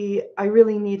will be, I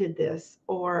really needed this,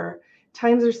 or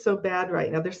times are so bad right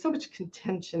now. There's so much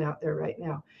contention out there right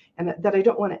now, and that I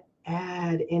don't want to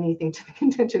add anything to the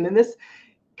contention. And this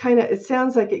it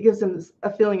sounds like it gives them a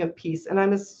feeling of peace. And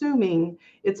I'm assuming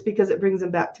it's because it brings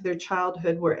them back to their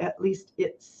childhood where at least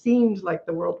it seemed like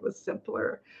the world was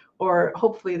simpler, or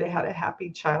hopefully they had a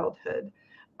happy childhood.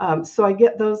 So I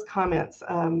get those comments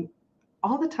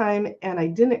all the time, and I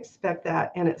didn't expect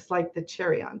that. And it's like the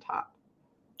cherry on top.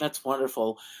 That's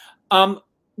wonderful.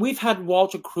 We've had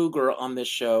Walter Kruger on this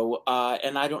show,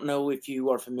 and I don't know if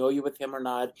you are familiar with him or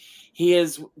not. He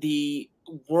is the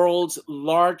world's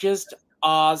largest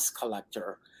Oz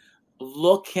collector.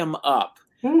 Look him up.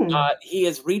 He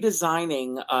is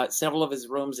redesigning several of his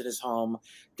rooms at his home.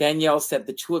 Danielle said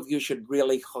the two of you should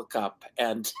really hook up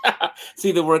and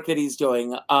see the work that he's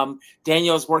doing.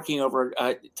 Danielle's working over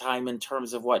time in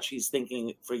terms of what she's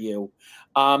thinking for you.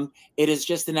 It is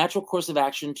just the natural course of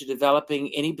action to developing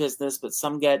any business, but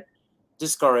some get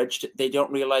discouraged. They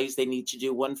don't realize they need to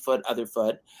do one foot, other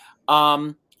foot.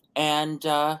 And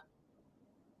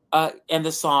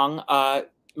the song,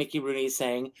 Mickey Rooney is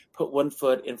saying, put one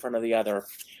foot in front of the other.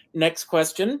 Next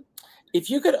question. If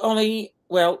you could only,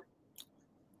 I'm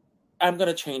going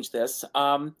to change this.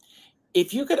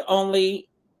 If you could only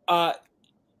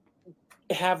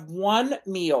have one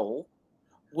meal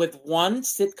with one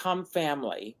sitcom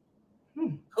family,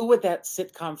 who would that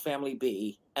sitcom family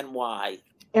be and why?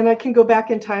 And I can go back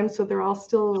in time so they're all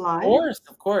still alive?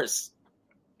 Of course.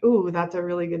 Ooh, that's a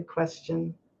really good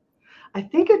question. I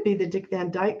think it'd be the Dick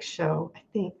Van Dyke Show. I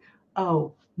think.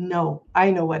 Oh, no, I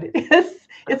know what it is.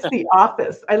 It's The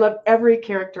Office. I love every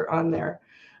character on there.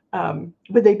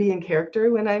 Would they be in character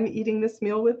when I'm eating this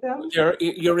meal with them?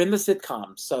 You're in the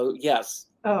sitcom, so yes.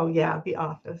 Oh, yeah, The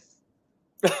Office.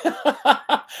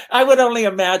 I would only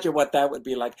imagine what that would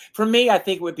be like. For me, I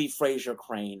think it would be Frasier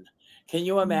Crane. Can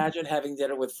you imagine having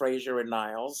dinner with Frasier and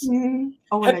Niles?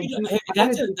 Oh,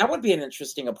 that would be an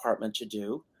interesting apartment to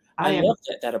do. I loved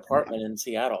that apartment in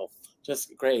Seattle.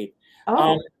 Just great.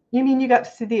 Oh, you mean you got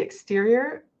to see the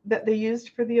exterior that they used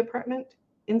for the apartment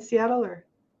in Seattle, or?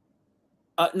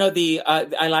 No,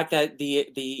 I like that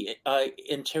the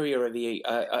interior of the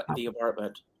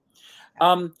apartment.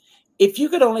 If you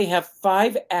could only have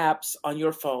 5 apps on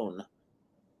your phone,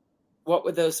 what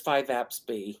would those 5 apps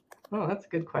be? Oh, that's a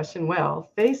good question.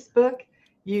 Well, Facebook,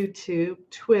 YouTube,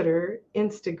 Twitter,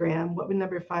 Instagram. What would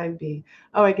number 5 be?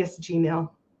 Oh, I guess Gmail.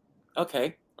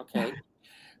 Okay.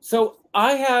 So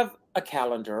I have a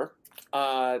calendar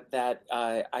that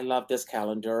I love this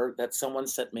calendar that someone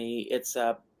sent me. It's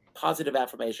a positive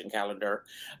affirmation calendar.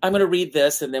 I'm going to read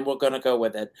this and then we're going to go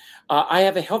with it. I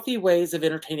have a healthy ways of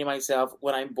entertaining myself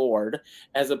when I'm bored,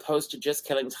 as opposed to just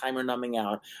killing time or numbing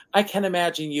out. I can't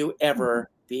imagine you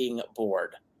ever being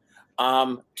bored.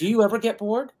 Do you ever get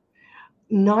bored?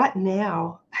 Not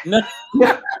now. No.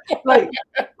 Like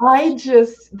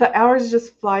the hours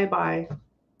just fly by.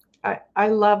 I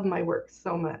love my work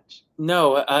so much.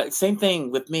 No, same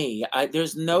thing with me.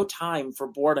 There's no time for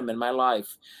boredom in my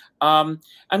life. I'm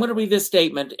going to read this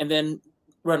statement and then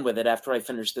run with it after I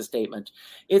finish the statement.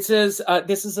 It says,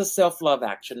 this is a self-love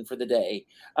action for the day.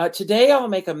 Today, I'll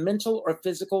make a mental or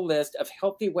physical list of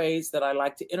healthy ways that I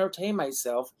like to entertain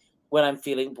myself when I'm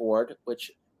feeling bored,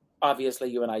 which obviously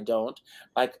you and I don't,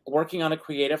 like working on a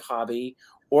creative hobby,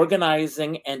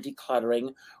 organizing and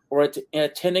decluttering, or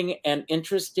attending an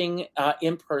interesting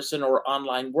in-person or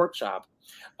online workshop.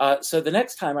 So the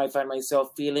next time I find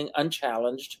myself feeling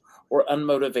unchallenged or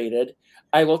unmotivated,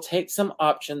 I will take some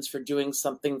options for doing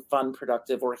something fun,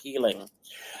 productive, or healing.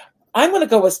 I'm going to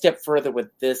go a step further with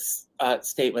this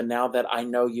statement now that I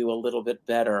know you a little bit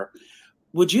better.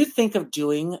 Would you think of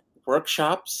doing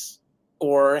workshops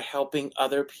or helping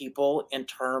other people in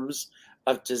terms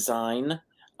of design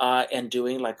and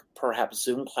doing like perhaps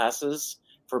Zoom classes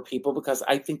for people? Because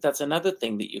I think that's another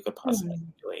thing that you could possibly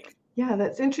be doing. Yeah,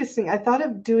 that's interesting. I thought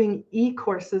of doing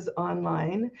e-courses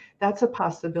online. That's a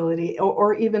possibility,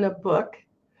 or even a book,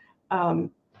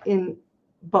 in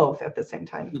both at the same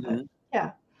time. But Mhm.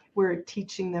 yeah, we're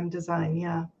teaching them design.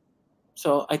 Yeah.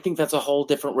 So I think that's a whole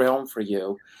different realm for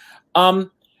you.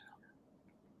 Um,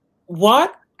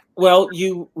 what? Well,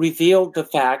 you revealed the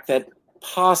fact that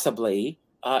possibly,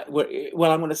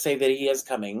 well, I'm going to say that he is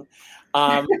coming.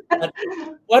 But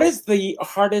what is the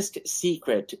hardest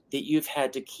secret that you've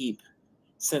had to keep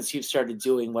since you've started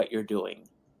doing what you're doing?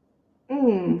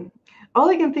 Mm. All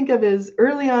I can think of is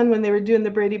early on when they were doing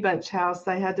the Brady Bunch house,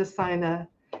 I had to sign a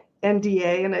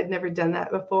NDA, and I'd never done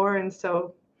that before, and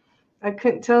so I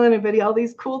couldn't tell anybody all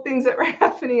these cool things that were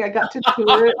happening. I got to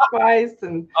tour it twice,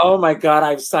 and Oh my God,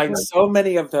 I've signed so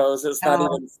many of those. It's not uh,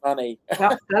 even funny.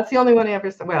 that's the only one I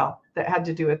ever, well, that had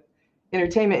to do with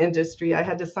entertainment industry. I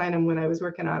had to sign them when I was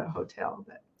working on a hotel.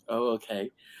 But Oh,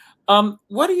 okay.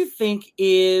 What do you think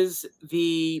is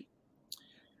the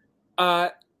uh,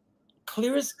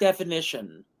 clearest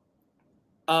definition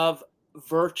of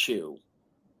virtue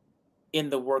in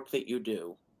the work that you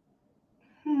do?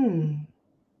 hmm,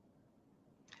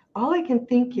 all I can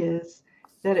think is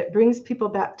that it brings people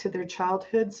back to their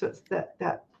childhood. So it's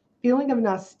that feeling of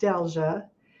nostalgia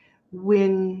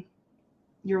when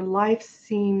your life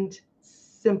seemed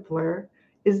simpler.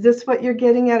 Is this what you're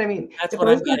getting at? I mean, That's if I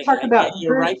what was I'm going to getting talk at. Yeah, about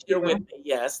you're right there with virtue, me.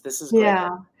 Yes, this is great.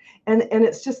 yeah, and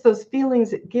it's just those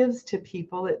feelings it gives to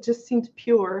people. It just seems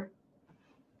pure.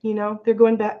 They're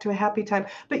going back to a happy time.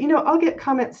 But I'll get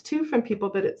comments too from people,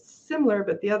 but it's similar,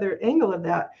 but the other angle of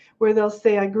that, where they'll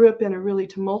say, I grew up in a really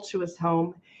tumultuous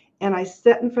home, and I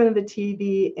sat in front of the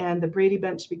TV, and the Brady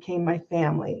Bunch became my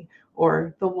family,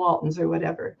 or the Waltons, or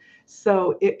whatever.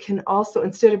 So it can also,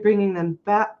 instead of bringing them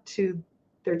back to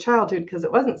their childhood because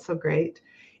it wasn't so great,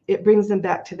 it brings them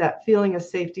back to that feeling of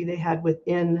safety they had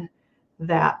within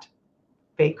that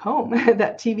fake home,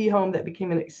 that TV home that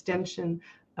became an extension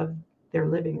of their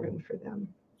living room for them.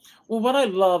 Well, what I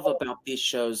love about these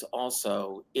shows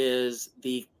also is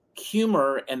the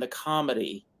humor and the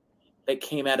comedy that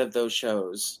came out of those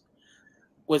shows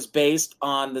was based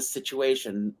on the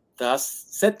situation, thus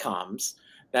sitcoms,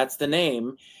 that's the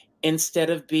name, instead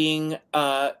of being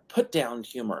put down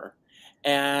humor.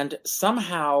 And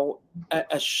somehow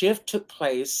a shift took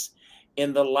place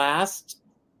in the last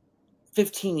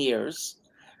 15 years,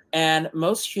 and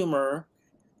most humor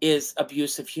is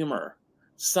abusive humor.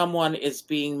 Someone is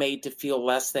being made to feel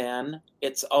less than.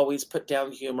 It's always put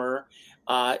down humor.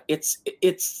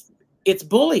 It's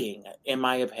bullying, in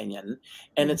my opinion,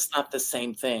 and it's not the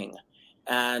same thing.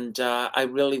 And I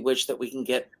really wish that we can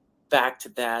get back to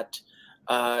that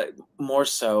uh, more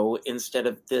so instead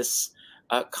of this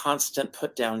constant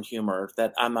put down humor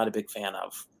that I'm not a big fan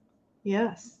of.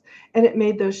 Yes. And it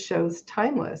made those shows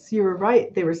timeless. You were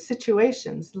right. They were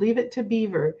situations. Leave It to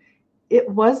Beaver. It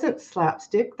wasn't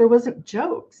slapstick. There wasn't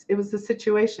jokes. It was the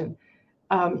situation.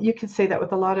 You could say that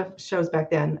with a lot of shows back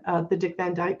then. The Dick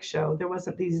Van Dyke Show, there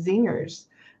wasn't these zingers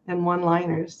and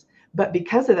one-liners. But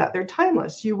because of that, they're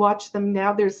timeless. You watch them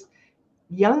now. There's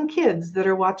young kids that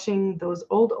are watching those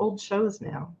old shows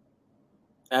now.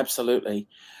 Absolutely.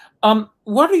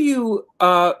 What are you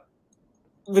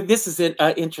this is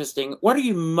interesting. What are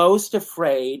you most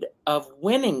afraid of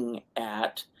winning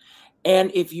at?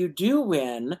 And if you do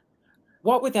win,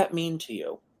 what would that mean to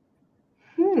you?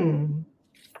 Hmm.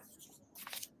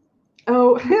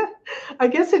 Oh, I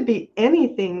guess it'd be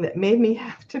anything that made me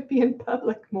have to be in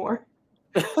public more.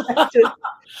 I just,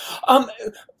 um,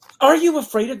 are you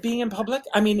afraid of being in public?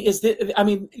 I mean,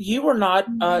 you were not,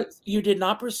 you did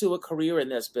not pursue a career in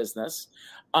this business.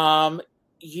 Um,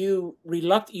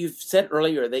 you've said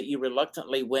earlier that you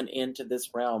reluctantly went into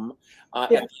this realm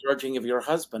yeah, at the urging of your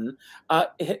husband.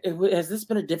 Has this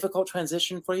been a difficult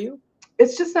transition for you?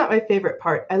 it's just not my favorite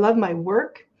part. I love my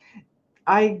work.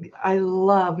 I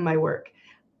love my work.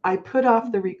 I put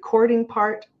off the recording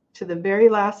part to the very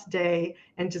last day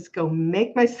and just go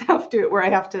make myself do it where I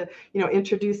have to,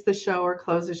 introduce the show or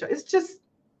close the show. It's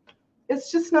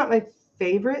just not my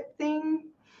favorite thing.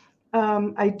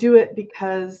 I do it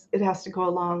because it has to go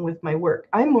along with my work.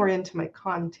 I'm more into my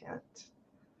content.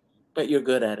 But you're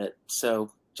good at it.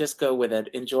 So just go with it.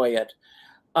 Enjoy it.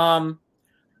 Um,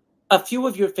 a few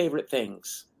of your favorite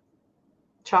things.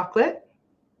 Chocolate,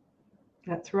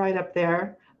 that's right up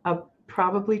there.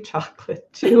 Probably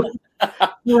chocolate too. Um,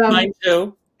 Mine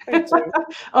too. Mine too.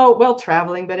 oh, well,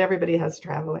 traveling, but everybody has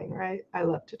traveling, right? I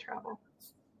love to travel.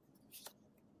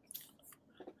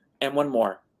 And one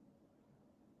more.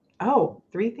 Oh,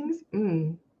 three things?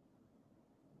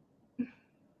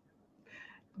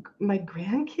 My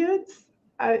grandkids?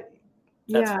 That's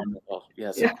Yeah, wonderful.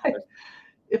 Yes, of yeah. course.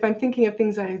 if I'm thinking of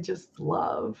things I just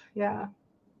love. Yeah.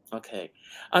 Okay.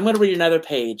 I'm going to read another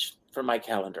page from my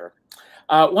calendar.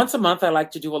 Once a month, I like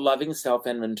to do a loving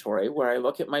self-inventory where I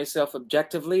look at myself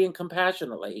objectively and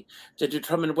compassionately to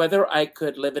determine whether I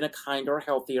could live in a kinder,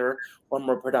 healthier, or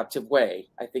more productive way.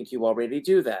 I think you already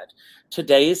do that.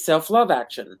 Today is self-love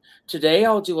action. Today,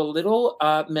 I'll do a little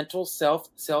mental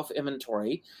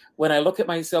self-inventory. When I look at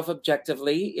myself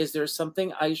objectively, is there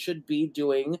something I should be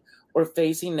doing or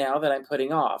facing now that I'm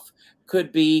putting off?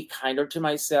 Could be kinder to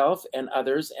myself and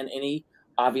others in any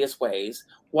obvious ways.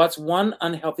 What's one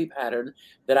unhealthy pattern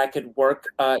that I could work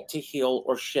to heal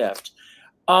or shift?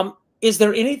 Is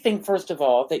there anything, first of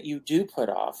all, that you do put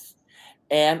off?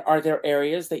 And are there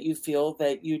areas that you feel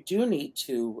that you do need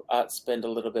to spend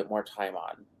a little bit more time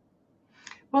on?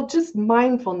 Well, just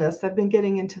mindfulness. I've been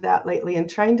getting into that lately and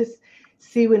trying to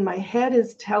see when my head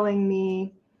is telling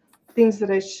me things that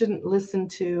I shouldn't listen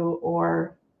to,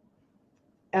 or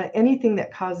anything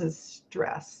that causes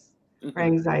stress or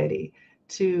anxiety,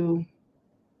 to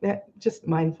just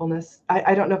mindfulness.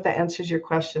 I don't know if that answers your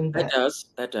question, That but does.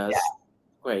 That does. yeah.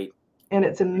 Great. And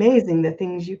it's amazing the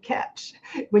things you catch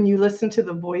when you listen to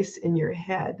the voice in your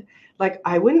head. Like,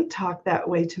 I wouldn't talk that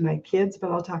way to my kids,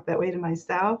 but I'll talk that way to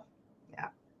myself. Yeah.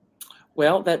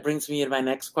 Well, that brings me to my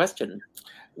next question.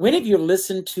 When have you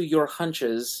listened to your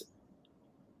hunches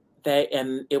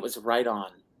and it was right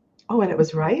on? Oh, and it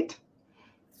was right.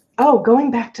 Oh, going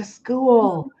back to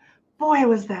school. Boy,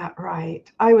 was that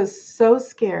right. I was so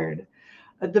scared.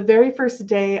 The very first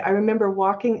day, I remember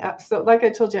walking up. So, like I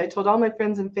told you, I told all my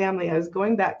friends and family I was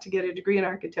going back to get a degree in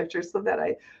architecture so that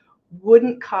I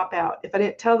wouldn't cop out. If I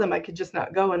didn't tell them, I could just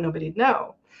not go and nobody'd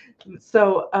know.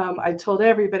 So I told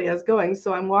everybody I was going.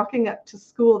 So I'm walking up to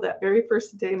school that very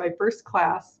first day, my first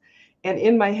class. And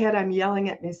in my head, I'm yelling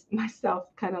at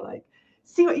myself, kind of like,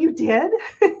 see what you did?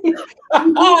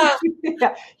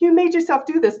 Yeah, you made yourself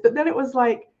do this. But then it was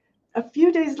like a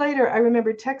few days later, I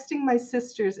remember texting my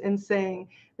sisters and saying,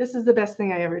 this is the best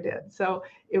thing I ever did. So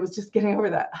it was just getting over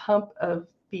that hump of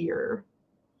fear.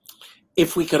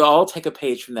 If we could all take a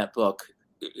page from that book,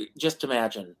 just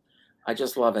imagine. I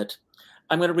just love it.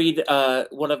 I'm going to read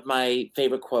one of my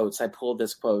favorite quotes. I pulled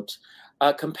this quote.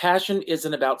 Compassion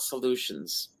isn't about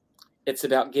solutions. It's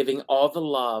about giving all the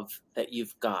love that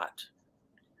you've got.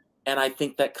 And I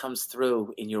think that comes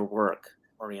through in your work,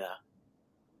 Marina.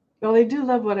 Well, I do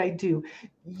love what I do.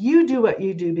 You do what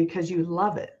you do because you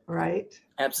love it, right?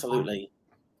 Absolutely.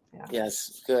 Yeah.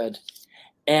 Yes, good.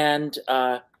 And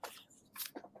you're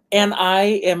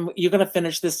going to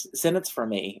finish this sentence for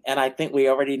me. And I think we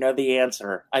already know the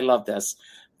answer. I love this.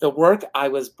 The work I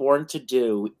was born to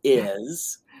do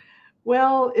is.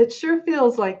 Well, it sure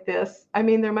feels like this. I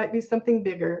mean, there might be something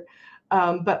bigger,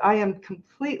 but I am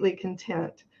completely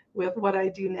content with what I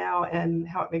do now and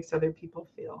how it makes other people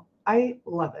feel. I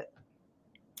love it.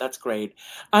 That's great.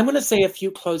 I'm going to say a few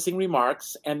closing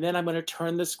remarks, and then I'm going to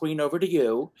turn the screen over to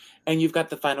you, and you've got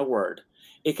the final word.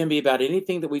 It can be about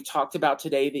anything that we've talked about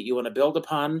today that you want to build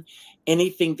upon,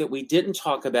 anything that we didn't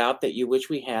talk about that you wish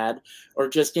we had, or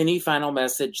just any final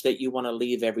message that you want to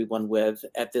leave everyone with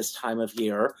at this time of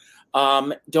year.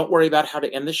 Don't worry about how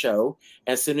to end the show.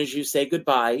 As soon as you say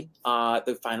goodbye,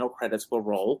 the final credits will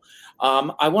roll.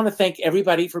 I want to thank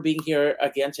everybody for being here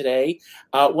again today.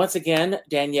 Once again,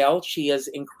 Danielle, she is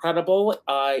incredible.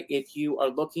 If you are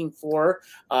looking for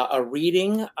a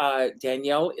reading,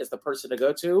 Danielle is the person to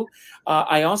go to.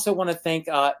 I also want to thank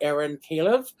Erin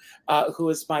Calev, who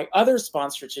is my other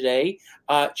sponsor today.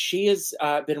 She has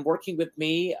been working with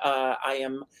me. I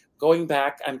am going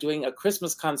back. I'm doing a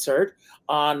Christmas concert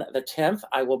on the 10th.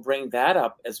 I will bring that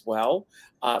up as well.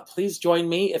 Please join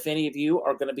me if any of you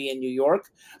are going to be in New York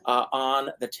on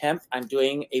the 10th. I'm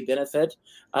doing a benefit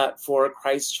for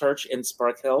Christ Church in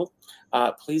Spark Hill.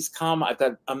 Please come. I've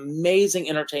got amazing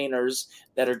entertainers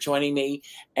that are joining me.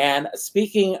 And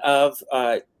speaking of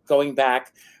going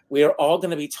back, we are all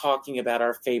going to be talking about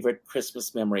our favorite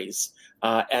Christmas memories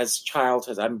as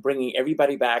childhood. I'm bringing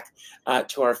everybody back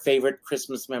to our favorite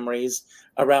Christmas memories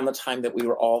around the time that we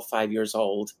were all 5 years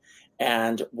old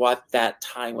and what that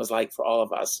time was like for all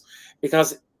of us.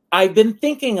 Because I've been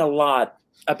thinking a lot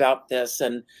about this.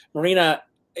 And Marina,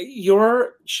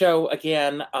 your show,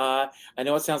 again, I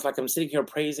know it sounds like I'm sitting here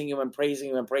praising you and praising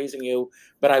you and praising you,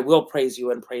 but I will praise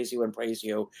you and praise you and praise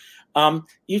you.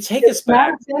 You take us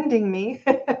back. Not offending me.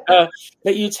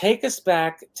 But you take us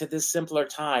back to this simpler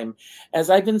time. As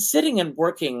I've been sitting and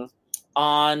working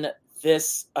on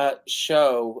this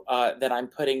show that I'm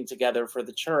putting together for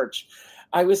the church,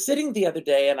 I was sitting the other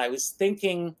day and I was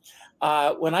thinking,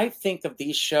 when I think of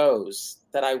these shows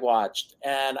that I watched,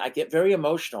 and I get very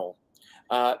emotional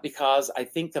because I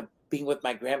think of being with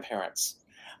my grandparents.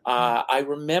 I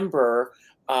remember,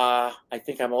 I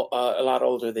think I'm a lot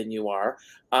older than you are.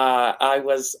 I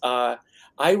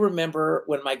remember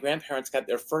when my grandparents got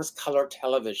their first color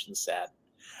television set.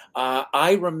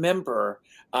 I remember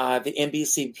the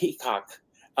NBC Peacock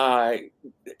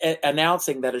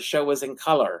announcing that a show was in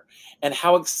color and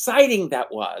how exciting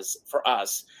that was for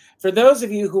us. For those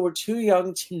of you who were too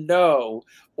young to know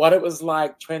what it was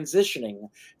like transitioning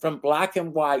from black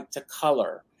and white to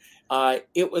color,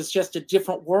 it was just a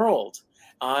different world.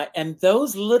 And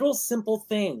those little simple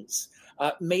things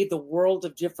made the world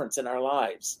of difference in our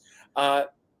lives.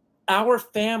 Our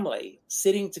family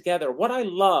sitting together, what I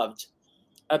loved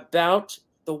about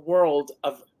the world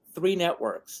of three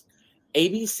networks,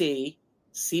 ABC,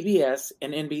 CBS,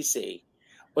 and NBC,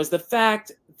 was the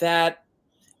fact that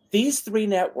these three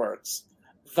networks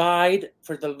vied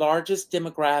for the largest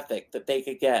demographic that they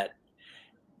could get.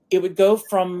 It would go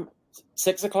from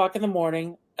 6 o'clock in the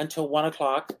morning until 1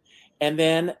 o'clock, and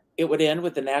then it would end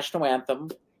with the national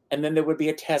anthem, and then there would be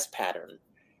a test pattern.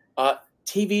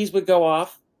 TVs would go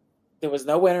off. There was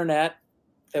no internet.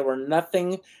 There were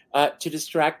nothing to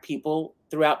distract people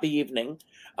throughout the evening.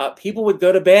 People would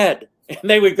go to bed and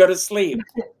they would go to sleep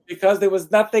because there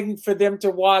was nothing for them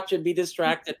to watch and be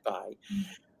distracted by.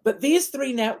 But these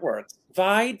three networks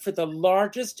vied for the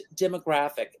largest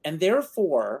demographic. And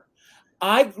therefore,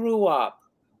 I grew up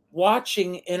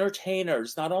watching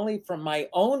entertainers, not only from my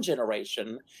own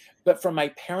generation, but from my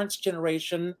parents'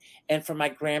 generation and from my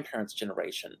grandparents'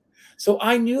 generation. So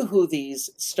I knew who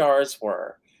these stars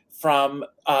were from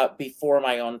before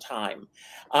my own time.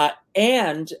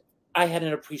 And I had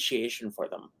an appreciation for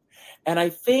them. And I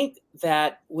think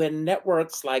that when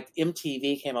networks like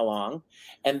MTV came along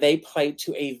and they played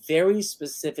to a very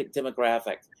specific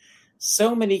demographic,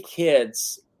 so many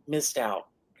kids missed out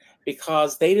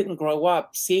because they didn't grow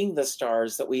up seeing the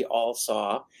stars that we all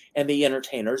saw and the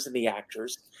entertainers and the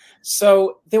actors.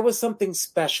 So there was something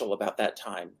special about that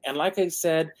time. And like I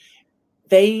said,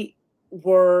 they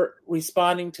were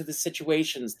responding to the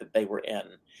situations that they were in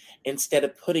instead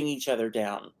of putting each other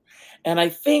down. And I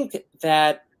think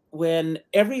that when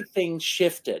everything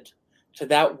shifted to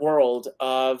that world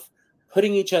of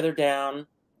putting each other down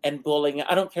and bullying,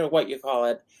 I don't care what you call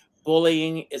it,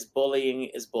 bullying is bullying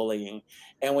is bullying.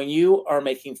 And when you are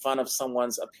making fun of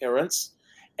someone's appearance,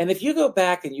 and if you go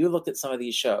back and you look at some of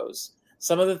these shows,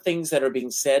 some of the things that are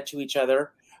being said to each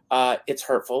other, it's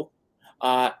hurtful.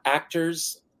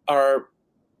 Actors are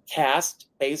cast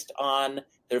based on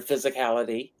their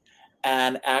physicality,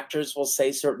 and actors will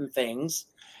say certain things.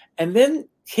 And then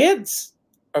kids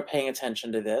are paying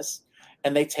attention to this,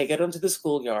 and they take it onto the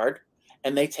schoolyard,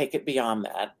 and they take it beyond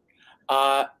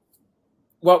that.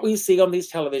 What we see on these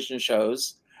television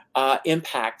shows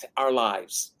impact our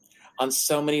lives on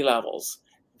so many levels.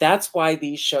 That's why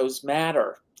these shows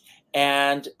matter.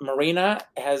 And Marina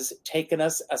has taken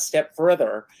us a step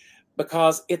further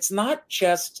because it's not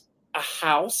just a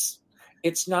house.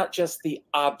 It's not just the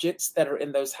objects that are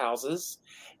in those houses.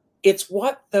 It's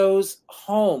what those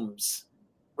homes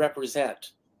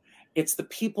represent. It's the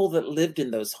people that lived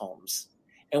in those homes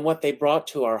and what they brought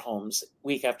to our homes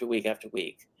week after week after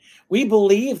week. We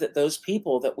believe that those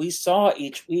people that we saw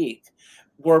each week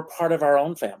were part of our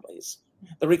own families.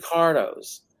 The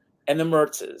Ricardos and the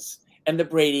Mertzes and the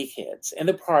Brady kids and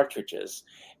the Partridges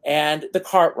and the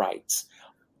Cartwrights,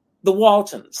 the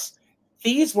Waltons.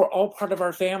 These were all part of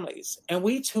our families. And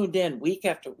we tuned in week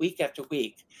after week after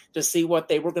week to see what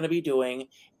they were going to be doing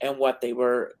and where they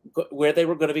were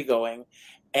going to be going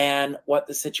and what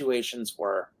the situations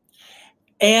were.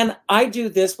 And I do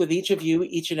this with each of you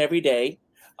each and every day.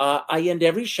 I end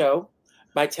every show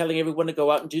by telling everyone to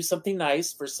go out and do something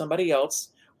nice for somebody else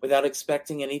without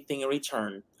expecting anything in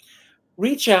return.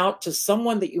 Reach out to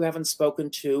someone that you haven't spoken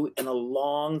to in a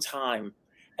long time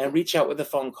and reach out with a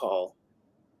phone call,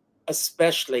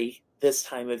 especially this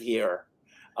time of year.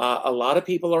 A lot of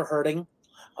people are hurting.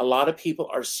 A lot of people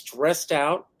are stressed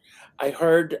out. I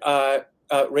heard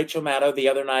Rachel Maddow the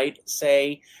other night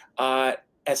say,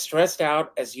 as stressed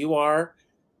out as you are,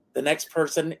 the next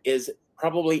person is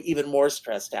probably even more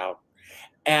stressed out.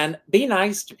 And be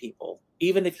nice to people,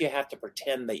 even if you have to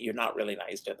pretend that you're not really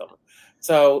nice to them.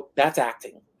 So that's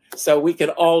acting. So we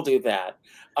can all do that.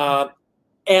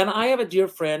 And I have a dear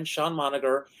friend, Sean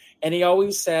Moniger, and he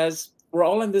always says, we're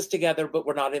all in this together, but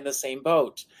we're not in the same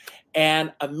boat.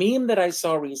 And a meme that I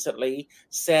saw recently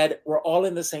said, we're all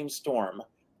in the same storm,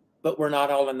 but we're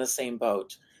not all in the same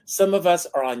boat. Some of us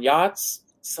are on yachts.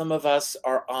 Some of us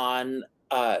are on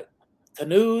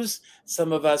canoes.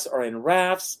 Some of us are in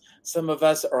rafts. Some of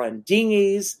us are on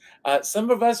dinghies. Some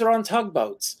of us are on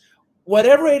tugboats.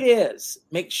 whatever it is,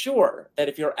 make sure that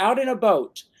if you're out in a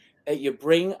boat, that you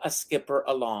bring a skipper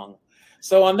along.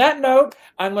 So on that note,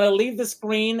 I'm going to leave the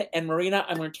screen, and Marina,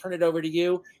 I'm going to turn it over to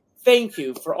you. Thank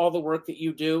you for all the work that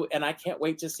you do, and I can't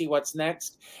wait to see what's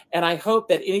next. And I hope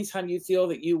that anytime you feel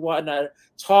that you want to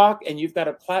talk and you've got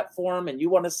a platform and you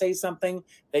want to say something,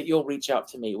 that you'll reach out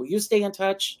to me. Will you stay in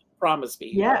touch? Promise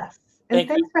me. Yes. And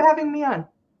thanks for having me on.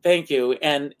 Thank you.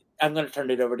 And I'm going to turn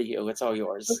it over to you. It's all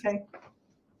yours. Okay.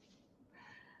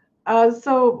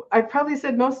 So I probably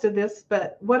said most of this,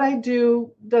 but what I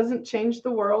do doesn't change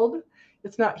the world.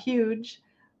 It's not huge.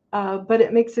 But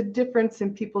it makes a difference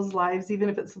in people's lives, even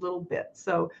if it's a little bit.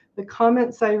 So the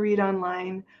comments I read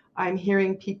online, I'm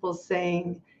hearing people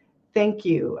saying, thank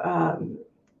you.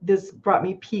 This brought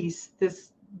me peace. This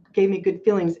gave me good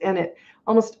feelings. And it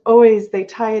almost always, they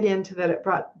tie it into that it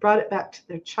brought it back to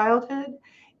their childhood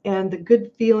and the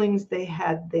good feelings they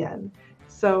had then.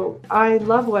 So I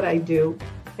love what I do.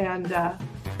 And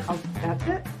that's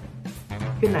it.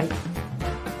 Good night.